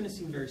know this is going to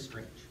seem very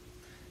strange.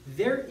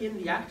 They're in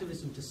the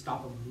activism to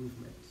stop a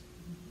movement.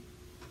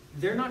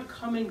 They're not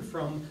coming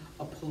from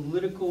a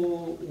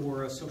political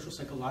or a social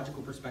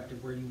psychological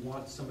perspective where you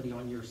want somebody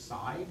on your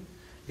side.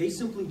 They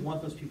simply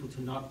want those people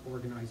to not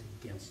organize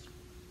against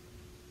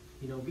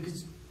you.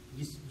 Because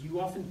you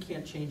often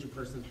can't change a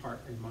person's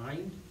heart and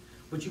mind,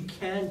 but you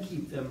can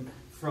keep them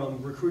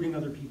from recruiting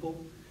other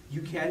people.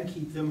 You can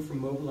keep them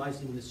from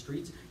mobilizing in the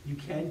streets. You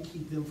can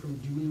keep them from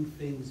doing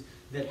things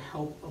that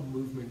help a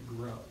movement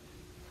grow.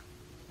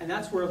 And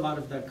that's where a lot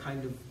of the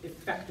kind of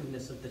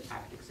effectiveness of the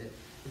tactics is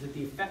that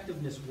the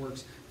effectiveness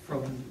works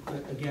from,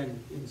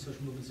 again, in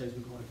social movement studies,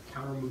 we call it a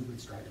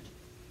counter-movement strategy.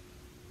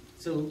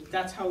 So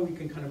that's how we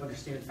can kind of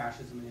understand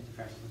fascism and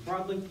anti-fascism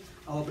broadly.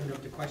 I'll open it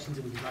up to questions,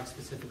 and we can talk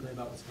specifically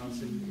about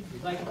Wisconsin if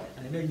you'd like.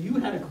 And I know you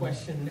had a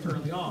question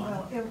early on.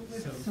 Well,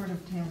 it's sort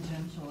of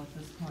tangential at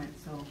this point,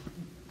 so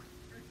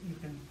you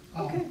can...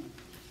 Okay.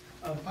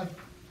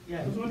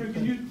 Yeah. I was wondering,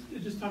 can you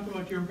just talk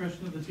about your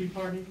impression of the Tea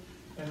Party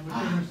and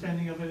what your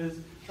understanding of it is?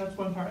 That's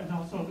one part. And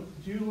also,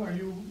 have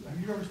you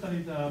ever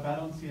studied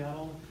Battle in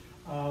Seattle,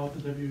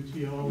 with the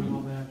WTO and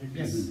all that?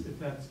 Yes. If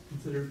that's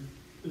considered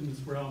in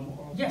this realm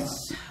or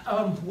yes.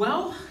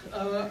 Well,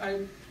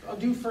 I'll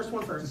do first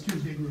one first. The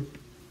Tuesday group.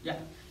 Yeah.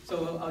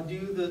 So I'll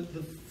do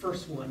the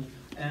first one,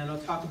 and I'll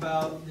talk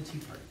about the Tea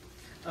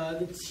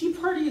Party. The Tea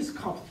Party is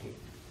complicated,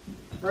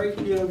 right?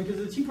 You know, because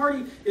the Tea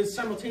Party is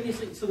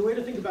simultaneously. So the way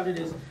to think about it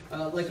is,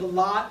 like a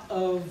lot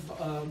of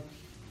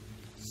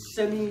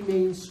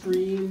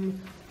semi-mainstream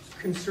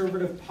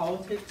conservative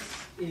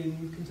politics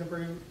in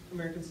contemporary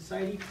American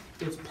society,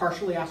 it's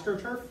partially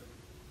astroturf.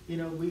 You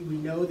know, we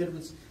know that it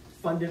was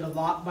funded a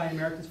lot by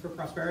Americans for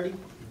Prosperity.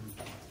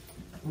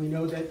 We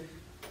know that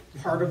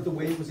part of the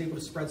way it was able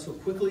to spread so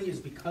quickly is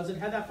because it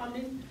had that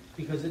funding,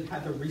 because it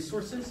had the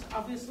resources,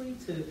 obviously,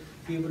 to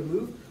be able to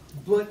move.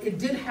 But it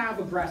did have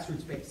a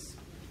grassroots base.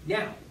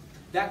 Now,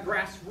 that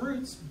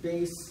grassroots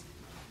base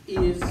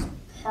is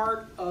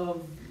part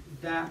of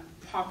that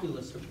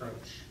populist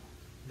approach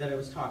that I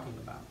was talking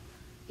about,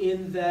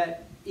 in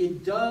that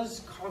it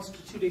does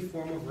constitute a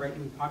form of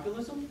right-wing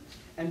populism,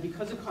 and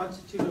because it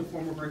constitutes a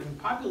form of right-wing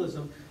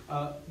populism,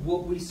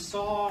 what we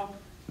saw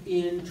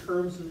in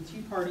terms of the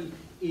Tea Party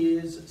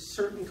is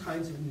certain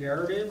kinds of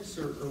narratives,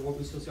 or what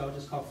we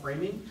sociologists call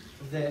framing,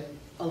 that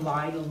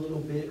align a little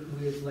bit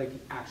with like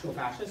actual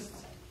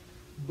fascists.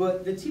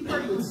 But the Tea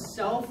Party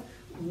itself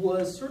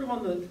was sort of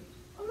on the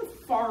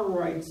far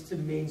right to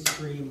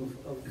mainstream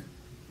of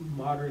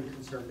modern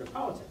conservative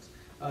politics.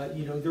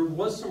 You know, there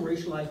was some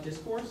racialized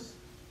discourse,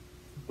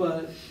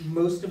 but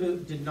most of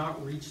it did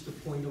not reach the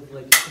point of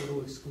like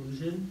total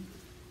exclusion,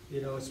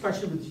 you know,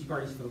 especially with the Tea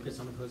Party's focus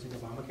on opposing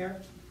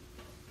Obamacare.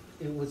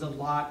 It was a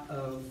lot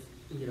of,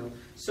 you know,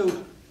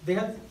 so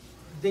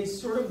they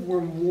sort of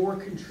were more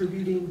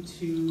contributing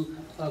to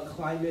a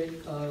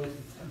climate of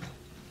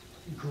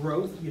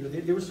growth. You know,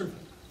 they were sort of,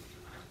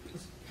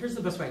 here's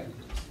the best way I can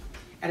put it.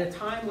 At a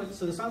time when,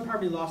 so the Southern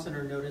Poverty Law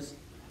Center noticed,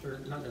 or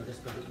not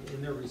noticed, but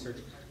in their research,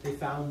 they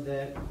found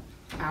that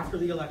after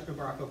the election of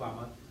Barack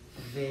Obama,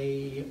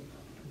 the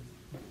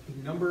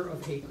number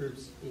of hate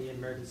groups in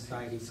American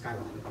society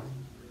skyrocketed,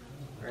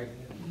 right?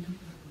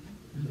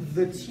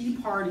 The Tea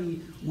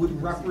Party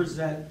would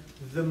represent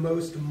the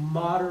most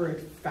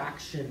moderate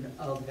faction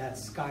of that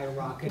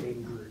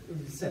skyrocketing group,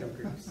 set of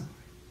groups.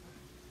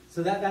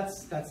 So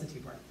that's the Tea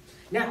Party.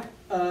 Now,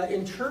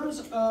 in terms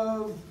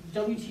of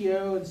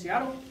WTO in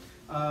Seattle,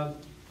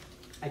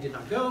 I did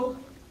not go,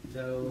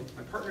 though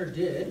my partner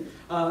did.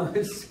 And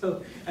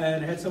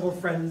I had several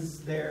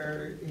friends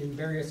there in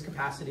various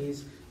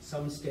capacities,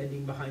 some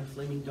standing behind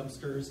flaming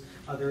dumpsters,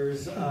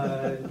 others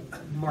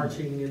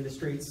marching in the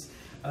streets,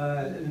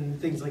 and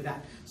things like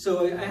that.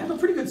 So I have a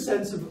pretty good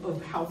sense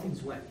of how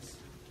things went.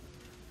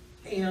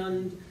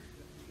 And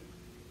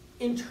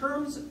in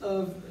terms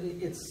of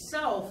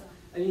itself,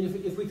 I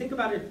mean, if we think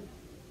about it,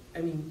 I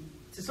mean,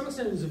 to some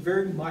extent it was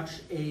very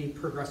much a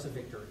progressive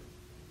victory,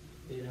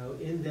 you know,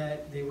 in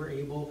that they were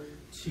able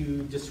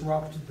to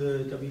disrupt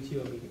the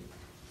WTO meeting.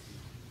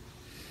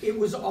 It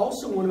was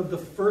also one of the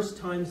first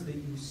times that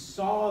you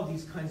saw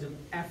these kinds of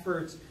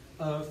efforts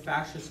of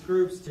fascist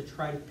groups to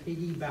try to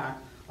piggyback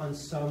on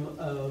some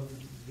of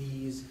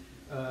these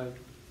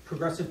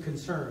progressive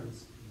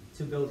concerns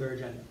to build their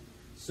agenda.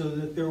 So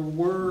that there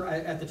were,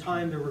 at the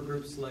time, there were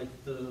groups like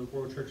the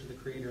World Church of the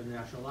Creator and the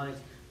National Alliance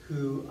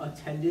who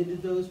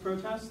attended those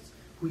protests,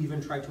 who even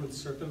tried to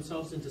insert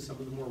themselves into some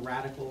of the more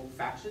radical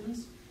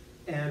factions,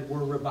 and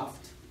were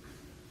rebuffed.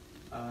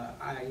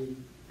 I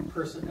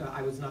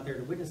was not there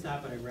to witness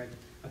that, but I read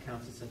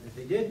accounts that said that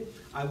they did.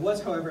 I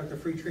was, however, at the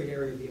Free Trade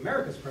Area of the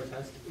Americas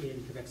protest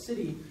in Quebec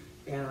City,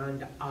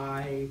 and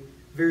I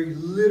very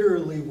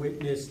literally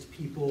witnessed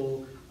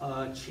people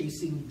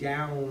chasing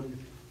down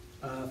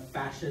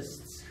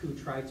fascists who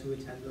tried to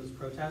attend those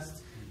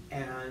protests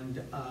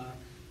and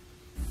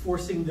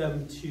forcing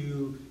them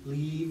to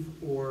leave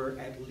or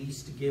at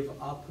least give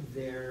up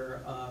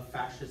their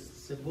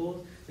fascist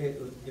symbols. They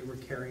were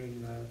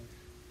carrying,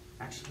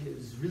 actually it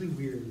was really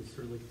weird, it was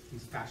sort of like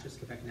these fascist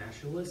Quebec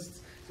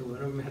nationalists. So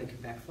one of them had a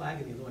Quebec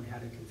flag and the other one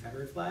had a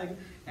Confederate flag.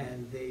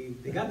 And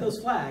they got those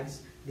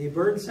flags, they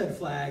burned said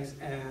flags,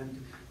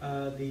 and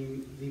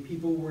the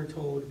people were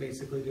told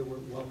basically they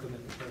weren't welcome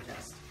at the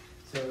protest.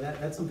 So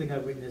that's something I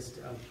witnessed,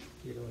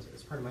 you know,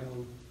 as part of my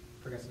own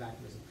progressive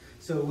activism.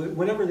 So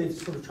whenever they've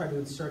sort of tried to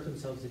insert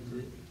themselves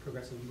into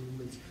progressive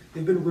movements,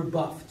 they've been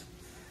rebuffed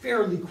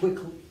fairly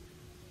quickly.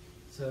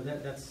 So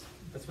that's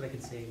what I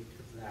can say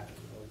to that.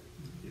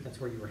 That's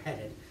where you were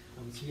headed.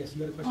 So yes,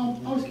 you had a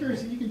question? I was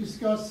curious if you could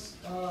discuss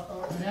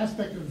an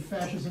aspect of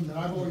fascism that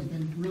I've always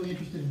been really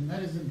interested in, and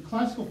that is in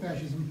classical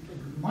fascism.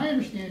 My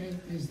understanding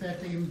is that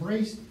they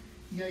embraced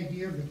the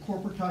idea of the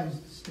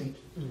corporatized state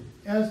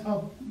as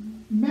a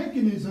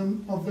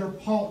mechanism of their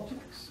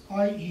politics,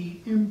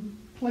 i.e. in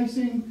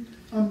placing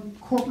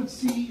corporate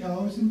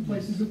CEOs in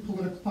places of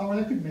political power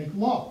that could make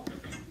law.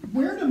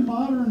 Where do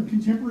modern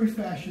contemporary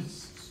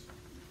fascists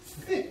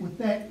fit with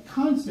that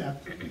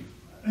concept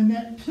and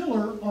that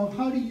pillar of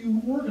how do you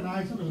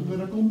organize a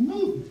political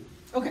movement?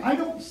 Okay. I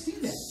don't see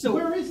that. So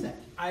where is that?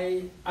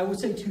 I would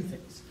say two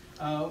things.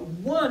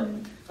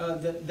 One,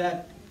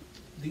 that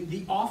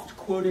the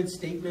oft-quoted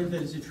statement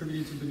that is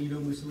attributed to Benito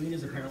Mussolini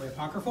is apparently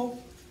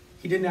apocryphal.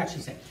 He didn't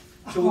actually say it.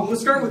 So we'll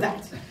start with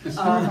that.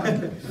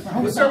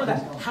 We'll start with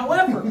that.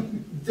 However,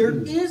 there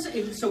is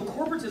so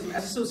corporatism,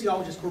 as a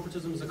sociologist,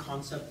 corporatism is a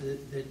concept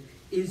that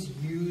is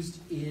used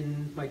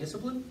in my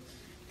discipline.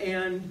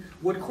 And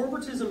what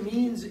corporatism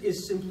means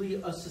is simply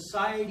a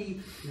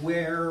society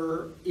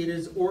where it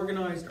is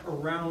organized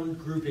around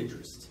group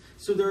interests.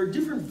 So there are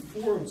different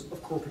forms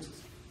of corporatism.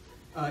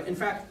 In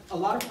fact, a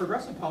lot of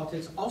progressive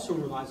politics also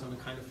relies on a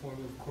kind of form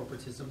of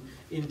corporatism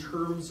in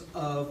terms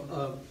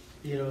of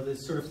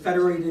this sort of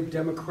federated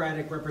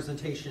democratic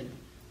representation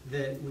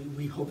that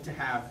we hope to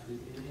have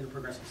in a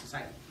progressive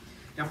society.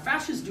 Now,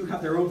 fascists do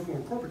have their own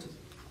form of corporatism.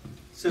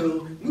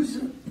 So,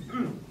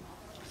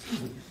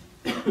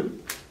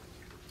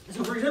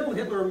 So, for example,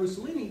 Hitler or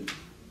Mussolini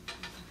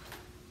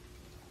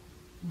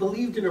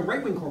believed in a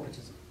right-wing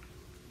corporatism,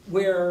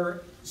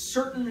 where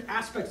certain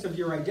aspects of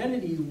your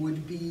identity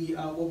would be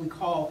what we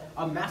call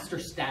a master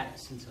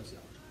status in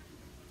sociology.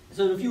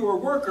 So if you were a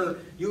worker,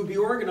 you would be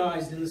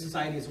organized in the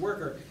society as a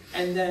worker,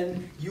 and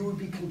then you would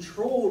be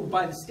controlled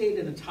by the state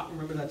in a top.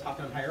 Remember that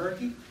top-down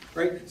hierarchy,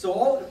 right?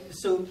 So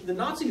the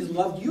Nazis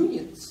loved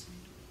unions,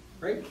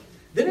 right?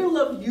 They didn't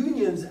love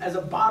unions as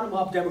a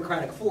bottom-up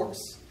democratic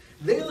force.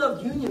 They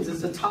loved unions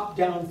as a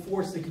top-down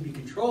force that could be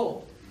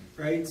controlled,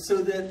 right?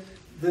 So that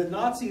the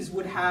Nazis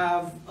would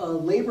have a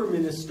labor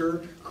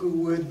minister who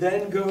would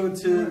then go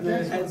to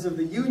the heads of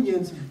the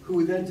unions, who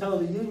would then tell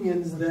the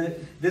unions that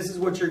this is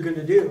what you're going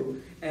to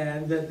do,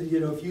 and that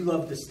if you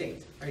love the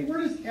state, right? Where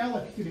does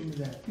ALEC fit into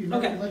that? The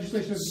Okay.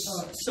 legislation.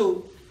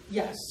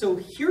 So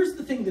here's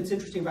the thing that's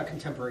interesting about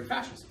contemporary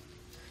fascism,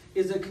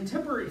 is that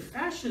contemporary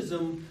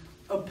fascism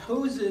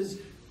opposes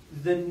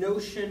the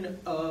notion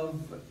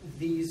of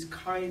these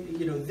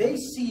they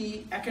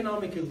see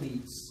economic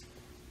elites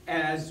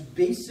as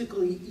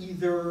basically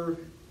either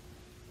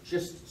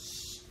just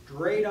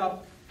straight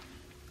up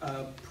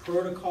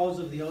protocols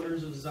of the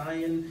Elders of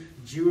Zion,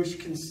 Jewish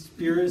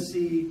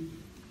conspiracy,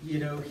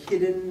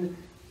 hidden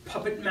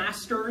puppet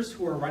masters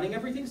who are running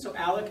everything. So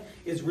ALEC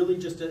is really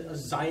just a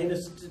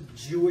Zionist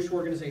Jewish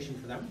organization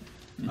for them.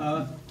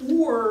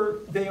 Or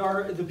they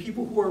are the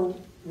people who are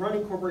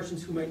running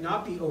corporations who might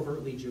not be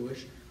overtly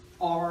Jewish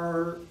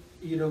are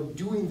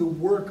doing the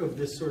work of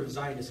this sort of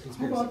Zionist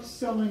conspiracy. How about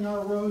selling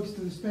our roads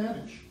to the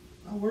Spanish?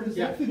 Where does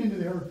that fit into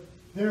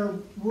their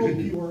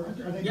worldview?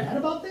 Are they mad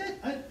about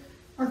that?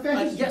 Are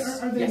fascists?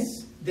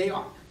 Yes, they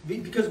are.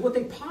 Because what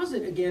they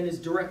posit, again, is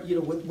direct,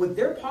 what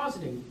they're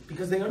positing,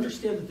 because they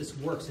understand that this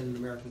works in an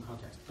American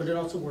context, but it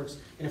also works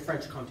in a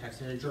French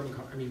context, in a German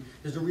context. I mean,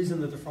 there's a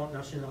reason that the Front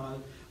National,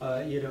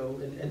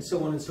 and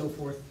so on and so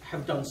forth,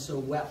 have done so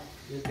well.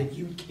 That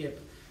UKIP,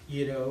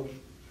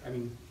 I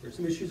mean, there's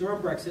some issues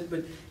around Brexit,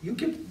 but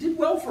UKIP did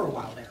well for a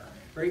while there,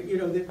 right?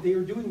 They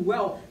are doing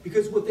well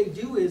because what they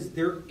do is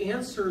their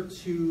answer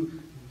to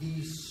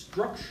the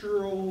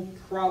structural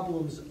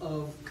problems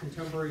of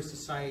contemporary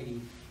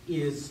society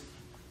is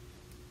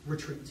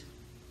retreat,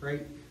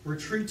 right?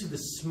 Retreat to the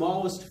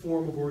smallest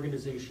form of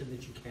organization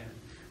that you can.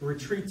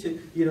 Retreat to,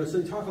 so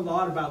they talk a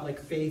lot about like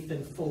faith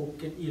and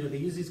folk, and they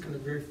use these kind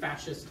of very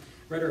fascist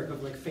rhetoric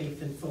of like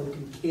faith and folk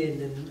and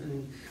kin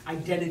and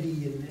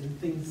identity and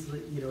things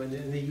that,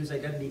 and they use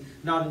identity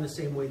not in the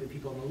same way that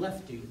people on the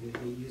left do.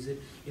 They use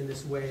it in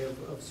this way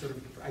of sort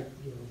of,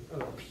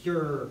 a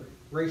pure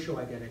racial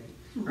identity.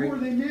 So right? who are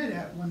they mad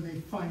at when they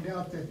find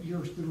out that the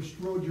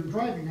road you're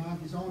driving on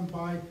is owned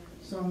by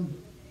some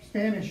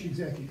Spanish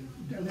executive?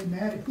 Are they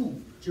mad at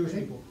who? Jewish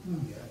people.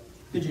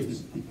 The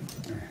Jews.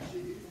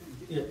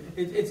 Yeah,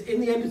 it's in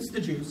the end, it's the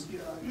Jews,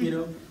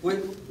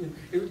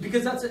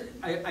 because that's it.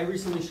 I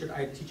recently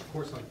I teach a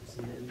course on this,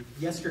 and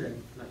yesterday,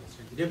 not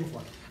yesterday, the day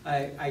before,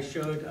 I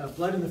showed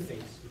Blood in the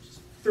Face, which is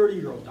a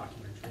 30-year-old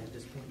documentary at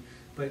this point,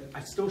 but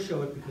I still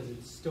show it because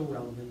it's still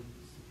relevant,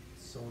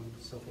 so on and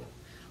so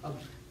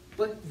forth.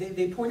 But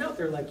they point out,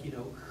 they're like,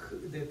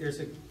 there's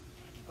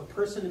a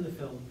person in the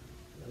film,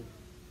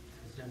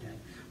 it's down dead,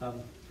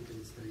 because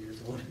it's 30 years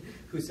old,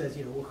 who says,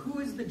 well, who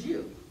is the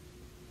Jew?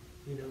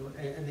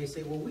 And they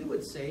say, well, we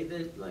would say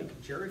that,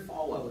 like, Jerry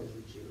Falwell is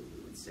a Jew.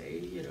 We would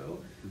say,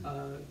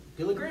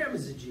 Billy Graham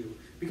is a Jew.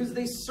 Because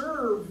they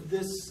serve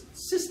this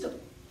system,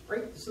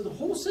 right? So the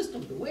whole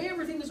system, the way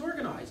everything is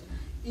organized,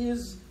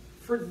 is,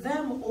 for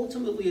them,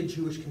 ultimately a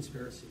Jewish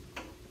conspiracy.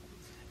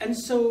 And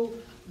so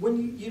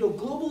when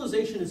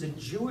globalization is a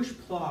Jewish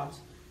plot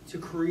to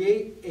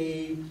create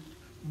a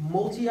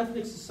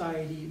multi-ethnic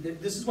society.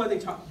 This is why they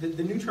talk.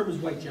 The new term is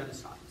white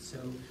genocide. So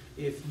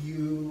if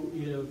you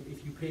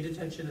paid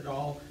attention at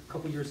all, a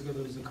couple years ago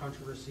there was a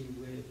controversy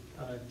with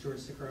George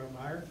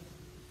Sicaro-Meyer.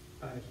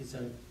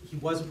 He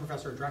was a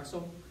professor at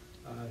Drexel.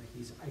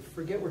 I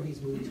forget where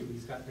he's moved to.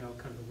 He's got now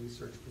kind of a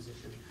research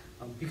position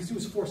because he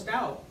was forced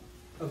out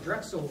of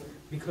Drexel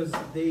because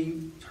they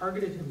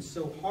targeted him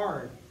so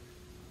hard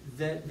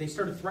that they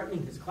started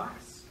threatening his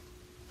class.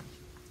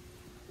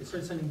 They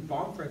started sending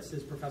bomb threats to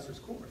his professor's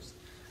course.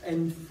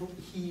 And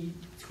he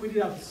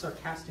tweeted out this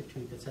sarcastic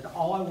tweet that said,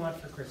 "All I want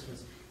for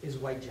Christmas is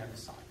white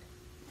genocide."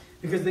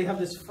 Because they have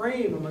this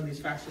frame among these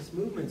fascist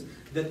movements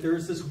that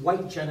there's this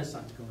white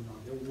genocide going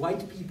on. That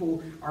white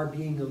people are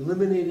being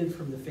eliminated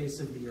from the face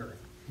of the earth.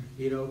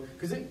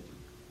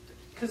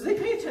 Because they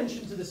pay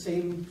attention to the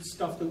same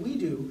stuff that we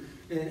do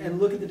and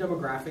look at the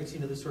demographics,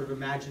 this sort of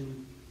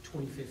Imagine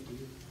 2050,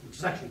 which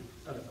is actually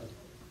a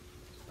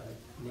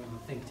name of a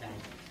think tank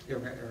or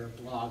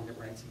a blog that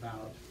writes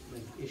about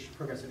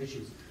progressive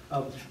issues.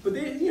 But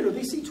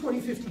they see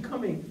 2050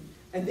 coming,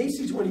 and they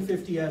see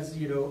 2050 as,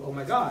 oh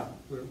my God,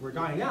 we're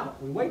dying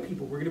out. We're white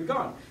people, we're going to be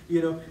gone.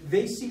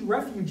 They see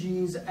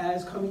refugees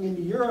as coming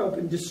into Europe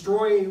and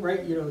destroying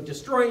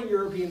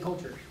European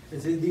culture.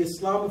 It's the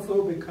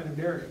Islamophobic kind of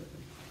narrative.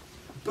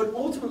 But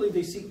ultimately,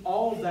 they see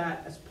all of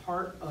that as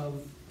part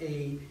of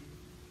a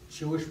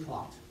Jewish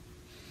plot.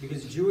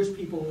 Because Jewish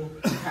people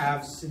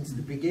have, since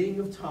the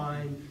beginning of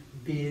time,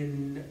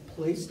 been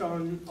placed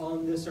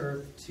on this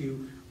earth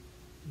to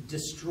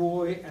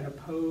destroy and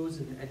oppose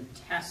and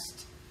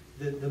test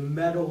the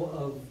mettle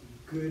of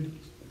good,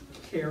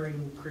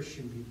 caring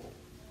Christian people.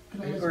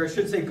 Or I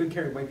should say good,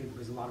 caring white people,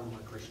 because a lot of them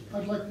are Christian.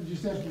 I'd like to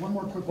just ask one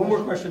more quick question. One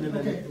more question, and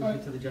then okay, we'll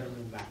get to the gentleman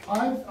in the back.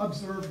 I've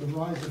observed the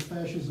rise of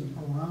fascism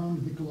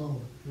around the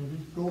globe.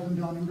 Golden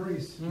Dawn in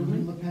Greece,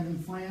 Marine Le Pen in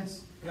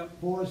France,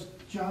 Boris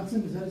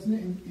Johnson, is that his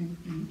name,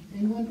 in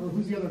England? Or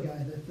who's the other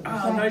guy?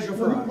 Nigel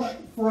Farage.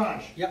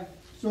 Farage. Yep.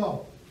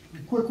 So,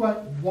 quick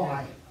question,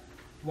 why?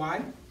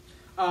 Why?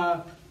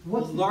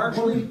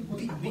 Largely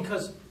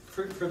because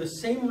for the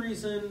same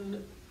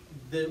reason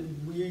that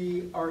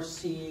we are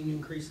seeing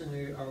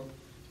increasingly a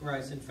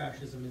rise in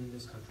fascism in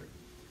this country.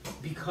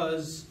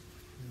 Because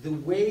the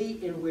way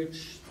in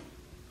which,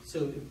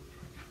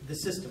 the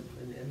system,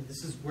 and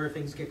this is where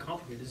things get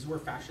complicated, this is where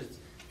fascists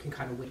can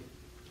kind of win.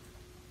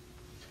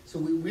 So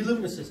we live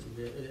in a system,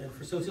 and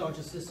for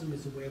sociologists, system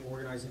is a way of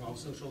organizing all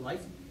social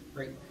life,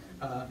 right?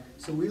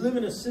 So we live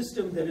in a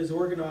system that is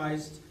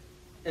organized,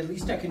 at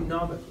least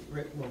economically,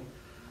 right? Well,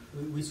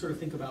 we sort of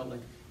think about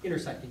like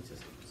intersecting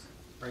systems.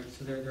 Right?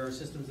 So there are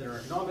systems that are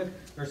economic,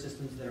 there are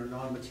systems that are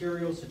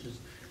non-material, such as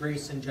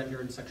race and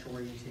gender and sexual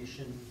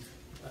orientation,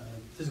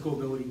 physical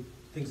ability,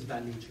 things of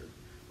that nature.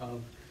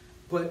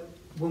 But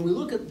when we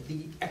look at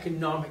the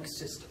economic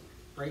system,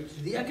 right?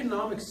 The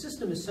economic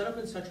system is set up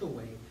in such a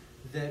way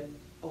that,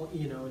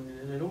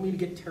 and I don't mean to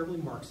get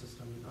terribly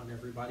Marxist on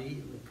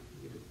everybody.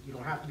 You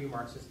don't have to be a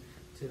Marxist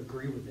to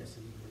agree with this. I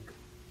mean,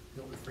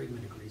 Milton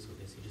Friedman agrees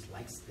with this. He just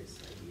likes this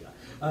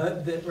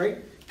idea.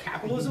 Right?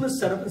 Capitalism is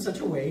set up in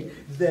such a way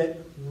that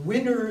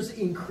winners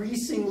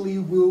increasingly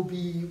will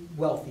be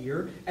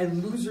wealthier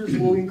and losers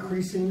will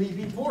increasingly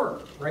be poorer.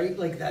 Right?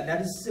 Like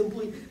that is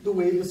simply the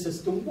way the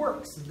system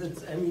works.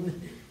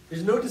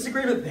 There's no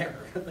disagreement there.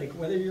 Like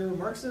whether you're a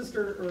Marxist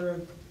or a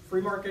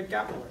free market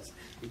capitalist,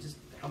 it's just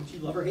how much you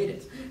love or hate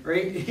it.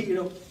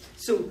 Right?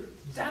 So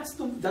that's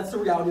the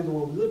reality of the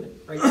world we live in,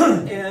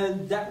 right?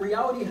 And that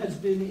reality has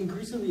been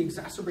increasingly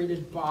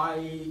exacerbated by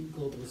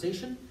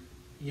globalization.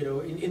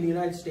 In the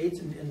United States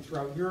and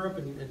throughout Europe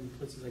and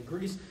places like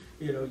Greece,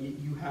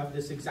 you have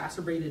this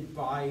exacerbated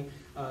by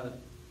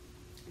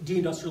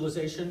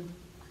deindustrialization.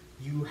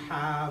 You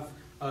have,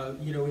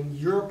 in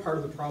Europe, part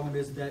of the problem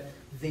is that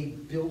they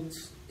built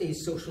a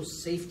social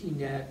safety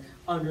net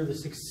under the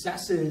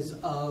successes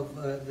of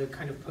the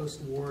kind of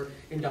post-war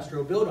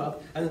industrial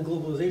buildup, and then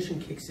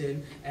globalization kicks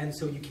in, and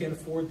so you can't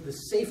afford the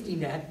safety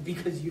net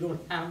because you don't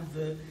have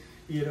the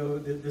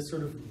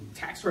sort of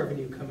tax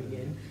revenue coming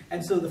in,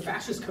 and so the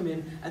fascists come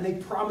in and they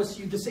promise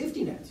you the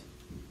safety net.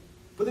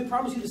 But they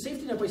promise you the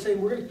safety net by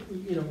saying, we're going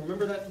to,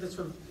 remember that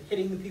sort of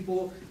hitting the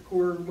people who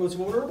are most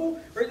vulnerable,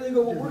 right? They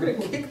go, well, we're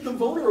going to kick the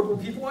vulnerable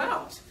people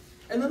out,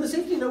 and then the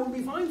safety net will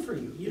be fine for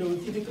you.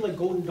 If you think of like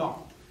Golden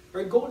Dawn.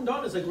 Right, Golden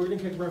Dawn is like, we're going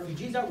to kick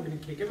refugees out, we're going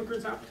to kick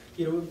immigrants out.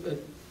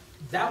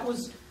 That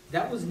was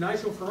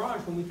Nigel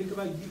Farage when we think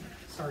about you.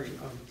 Sorry,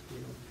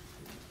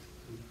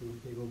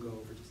 maybe we'll go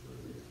over just a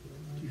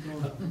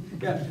little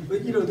bit. Yeah,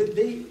 but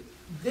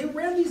they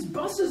ran these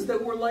buses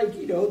that were like,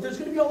 there's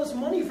going to be all this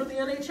money for the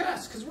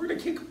NHS because we're going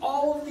to kick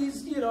all of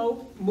these,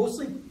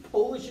 mostly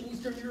Polish and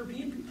Eastern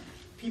European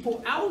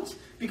people out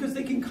because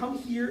they can come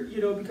here,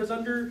 because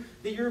under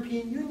the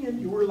European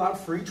Union, you were allowed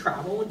free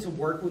travel and to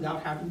work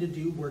without having to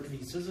do work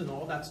visas and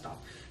all that stuff,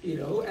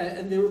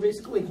 and they were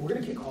basically like, we're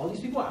going to kick all these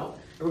people out,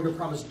 and we're going to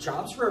promise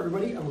jobs for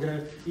everybody, and we're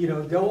going to,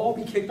 they'll all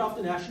be kicked off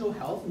the national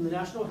health, and the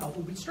national health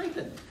will be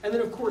strengthened. And then,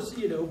 of course,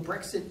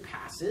 Brexit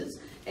passes,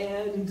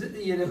 and,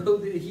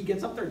 he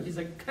gets up there, and he's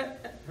like,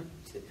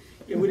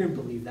 yeah, we didn't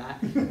believe that.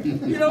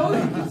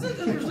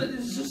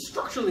 It's just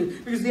structurally,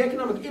 because the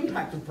economic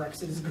impact of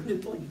Brexit is going to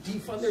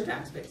defund their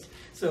tax base.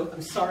 So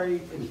I'm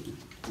sorry.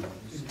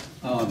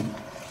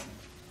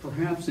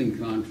 Perhaps in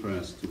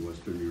contrast to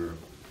Western Europe,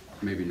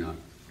 maybe not.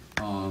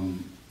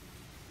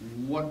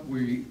 What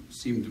we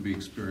seem to be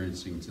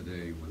experiencing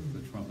today with the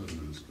Trump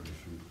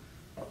administration,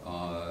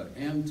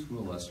 and to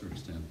a lesser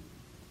extent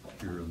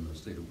here in the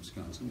state of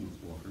Wisconsin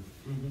with Walker,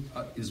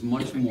 is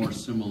much more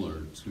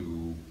similar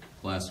to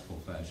classical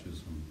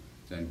fascism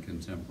than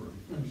contemporary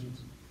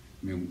fascism.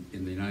 I mean,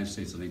 in the United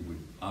States, I think we've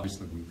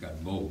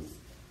got both,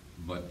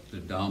 but the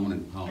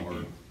dominant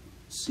power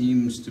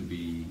seems to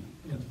be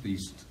at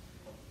least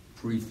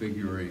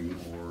prefiguring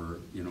or,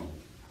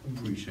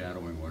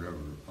 pre-shadowing whatever,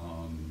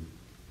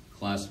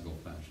 classical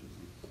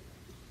fascism.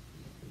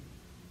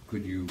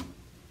 Could you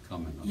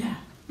comment on that? Yeah,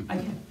 I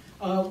can.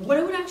 What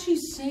I would actually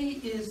say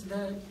is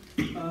that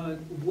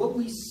what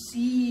we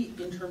see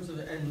in terms of,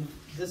 and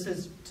this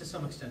is to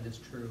some extent is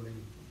true in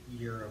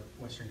Europe,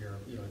 Western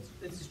Europe,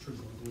 it's true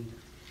globally.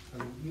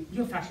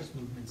 You have fascist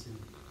movements in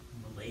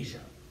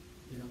Malaysia,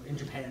 in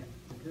Japan,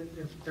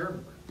 they're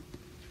everywhere.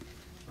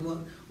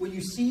 Well, what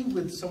you see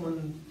with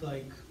someone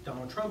like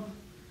Donald Trump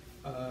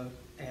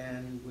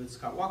and with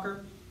Scott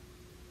Walker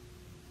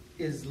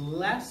is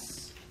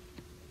less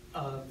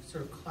of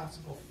sort of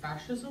classical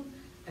fascism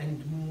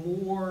and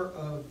more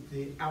of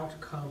the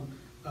outcome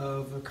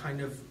of a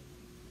kind of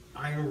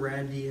Ayn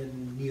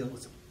Randian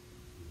nihilism.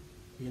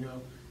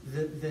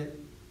 That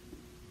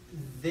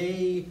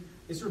they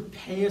sort of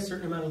pay a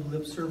certain amount of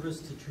lip service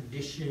to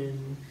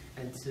tradition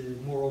and to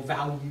moral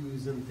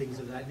values and things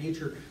of that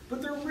nature,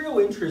 but their real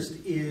interest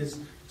is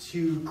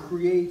to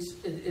create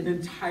an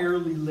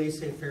entirely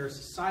laissez-faire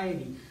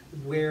society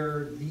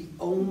where the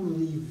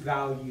only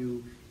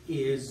value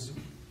is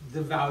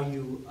the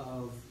value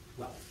of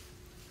wealth.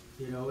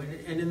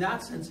 And in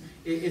that sense,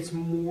 it's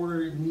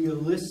more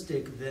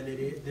nihilistic than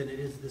it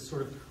is this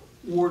sort of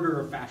order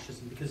of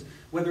fascism, because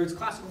whether it's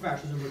classical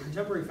fascism or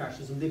contemporary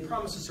fascism, they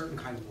promise a certain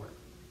kind of order,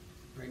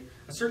 right?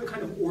 A certain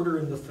kind of order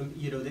in the,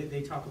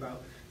 they talk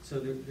about, so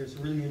there's a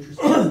really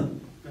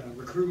interesting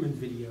recruitment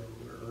video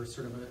or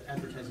sort of an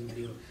advertising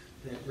video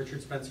that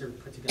Richard Spencer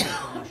put together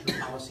for the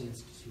National Policy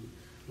Institute,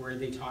 where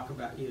they talk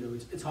about,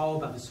 it's all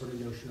about this sort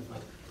of notion of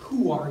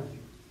who are you?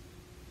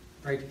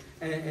 Right,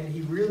 and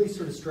he really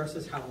sort of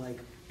stresses how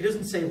he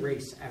doesn't say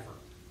race ever,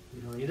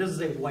 he doesn't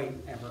say white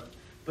ever,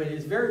 but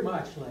it's very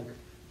much like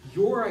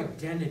your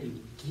identity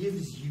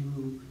gives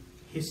you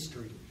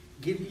history,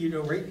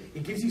 right?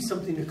 It gives you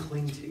something to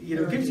cling to,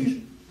 it gives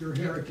you your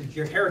heritage.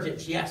 Your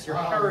heritage, yes, your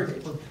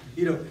heritage.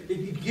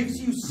 It gives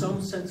you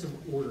some sense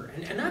of order,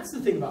 and that's the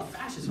thing about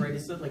fascists, right?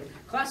 It's that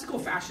classical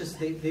fascists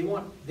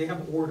they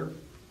have order,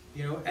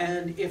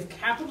 and if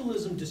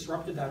capitalism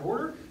disrupted that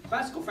order,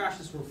 classical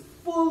fascists were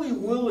fully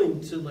willing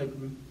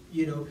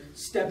to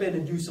step in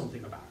and do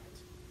something about it.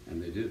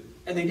 And they did.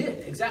 And they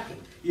did, exactly.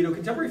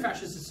 Contemporary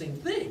fascists is the same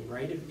thing,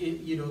 right?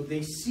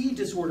 They see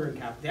disorder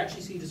in they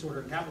actually see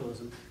disorder in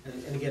capitalism,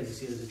 and again, they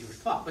see it as a Jewish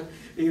plot, but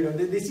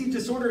they see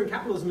disorder in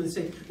capitalism and they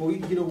say, well,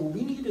 what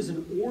we need is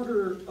an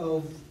order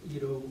of,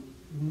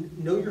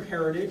 know your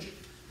heritage,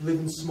 live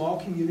in small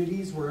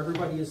communities where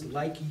everybody is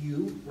like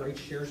you, right?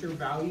 Shares your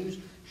values,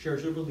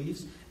 shares your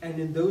beliefs, and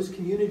in those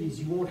communities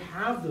you won't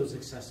have those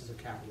excesses of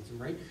capitalism,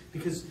 right?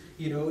 Because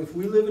if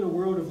we live in a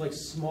world of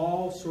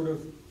small sort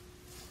of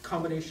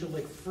combination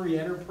of free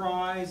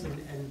enterprise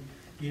and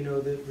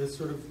the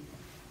sort of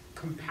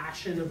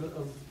compassion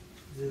of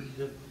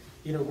the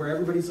where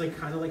everybody's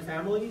kind of like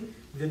family,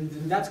 then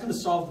that's going to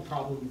solve the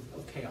problem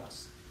of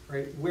chaos,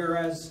 right?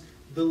 Whereas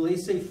the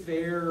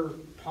laissez-faire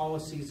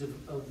policies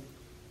of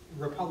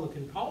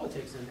Republican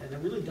politics, and it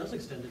really does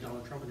extend to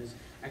Donald Trump and his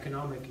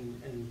economic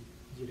and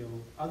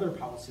other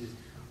policies,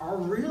 are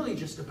really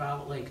just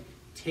about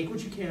take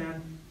what you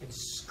can and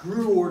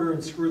screw order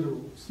and screw the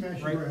rules.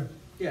 Smash right? and grab.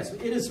 Yes,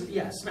 it is.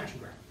 Yeah, smash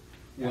and grab.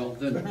 Well,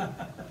 then,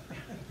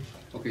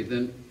 okay,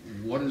 then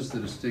what is the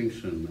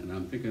distinction? And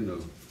I'm thinking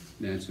of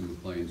Nancy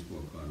McLean's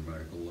book on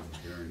radical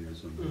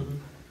libertarianism,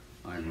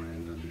 Ayn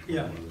Rand, and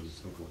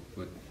so forth.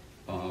 But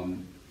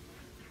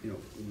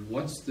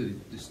what's the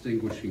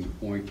distinguishing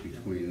point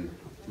between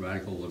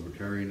radical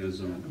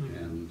libertarianism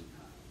and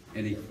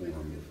any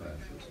form of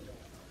fascism?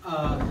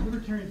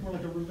 Libertarian is more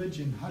like a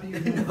religion. How do you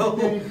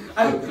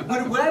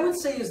what I would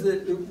say is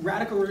that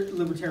radical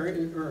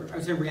libertarian, or I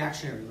would say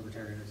reactionary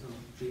libertarianism,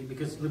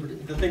 because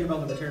the thing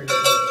about libertarianism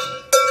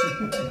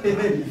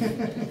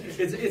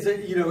is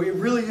it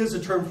really is a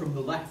term from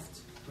the left.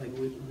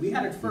 We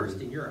had it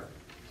first in Europe.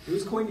 It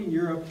was coined in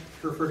Europe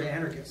to refer to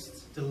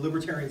anarchists, to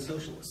libertarian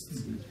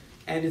socialists.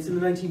 And it's in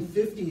the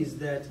 1950s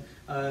that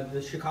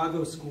the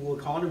Chicago School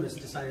economists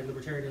decided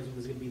libertarianism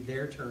was going to be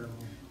their term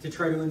to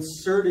try to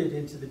insert it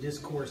into the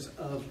discourse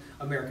of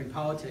American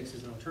politics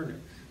as an alternative.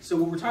 So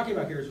what we're talking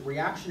about here is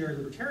reactionary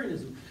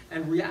libertarianism,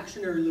 and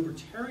reactionary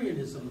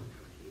libertarianism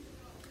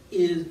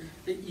is,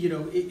 you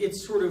know,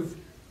 it's sort of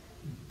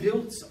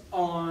built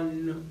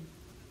on,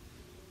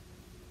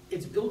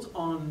 it's built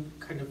on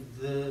kind of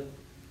the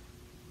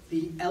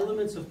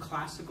elements of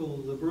classical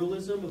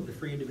liberalism of the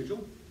free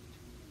individual,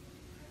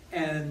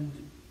 and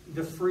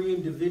the free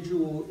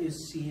individual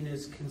is seen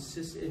as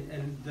consistent,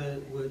 and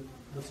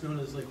what's known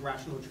as like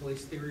rational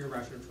choice theory or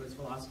rational choice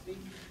philosophy,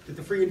 that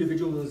the free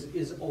individual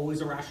is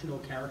always a rational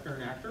character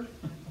and actor,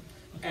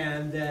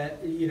 and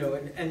that, you know,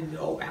 and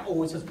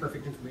always has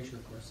perfect information,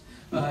 of course,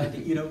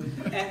 you know,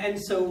 and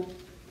so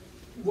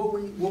what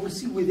we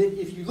see within,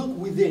 if you look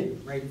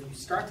within, right, if you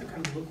start to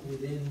kind of look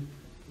within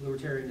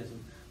libertarianism,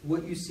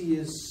 what you see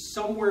is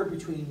somewhere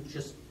between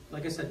just,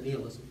 like I said,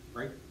 nihilism,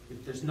 right?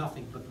 If there's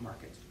nothing but the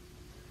market,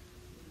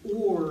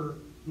 or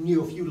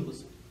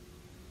neo-feudalism,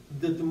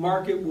 that the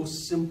market will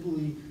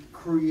simply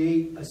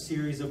create a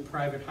series of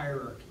private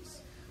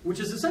hierarchies, which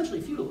is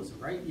essentially feudalism,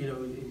 right? You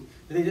know,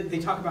 they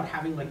talk about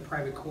having like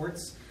private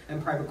courts,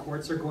 and private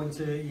courts are going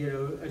to, you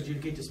know,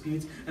 adjudicate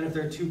disputes, and if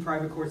there are two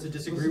private courts that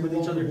disagree with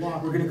each other,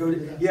 we're going to go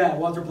to, yeah,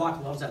 Walter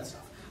Block loves that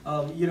stuff.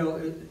 You know,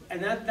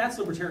 and that's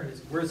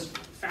libertarianism. Whereas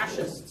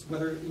fascists,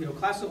 whether, you know,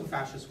 classical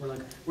fascists, were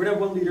like, we're going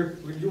to have one leader,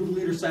 we're going to do what the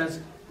leader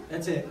says,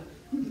 that's it.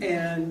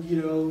 And,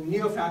 you know,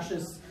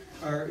 neo-fascists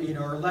are, you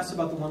know, are less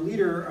about the one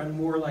leader and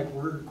more like,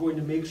 we're going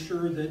to make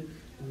sure that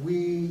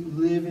we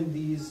live in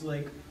these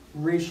like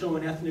racial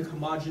and ethnic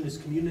homogenous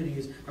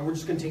communities, and we're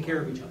just going to take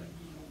care of each other.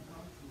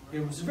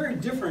 It was very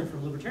different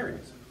from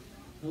libertarianism.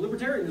 In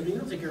libertarianism, you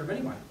don't take care of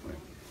anybody.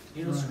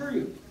 You know, screw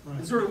you.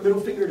 It's sort of a middle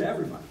finger to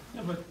everybody.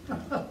 Yeah, but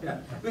Yeah.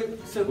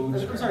 But, so,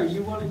 I'm sorry,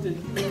 you wanted to,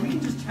 we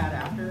can just chat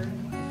after?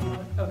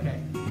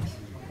 Okay.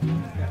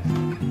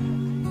 Yeah.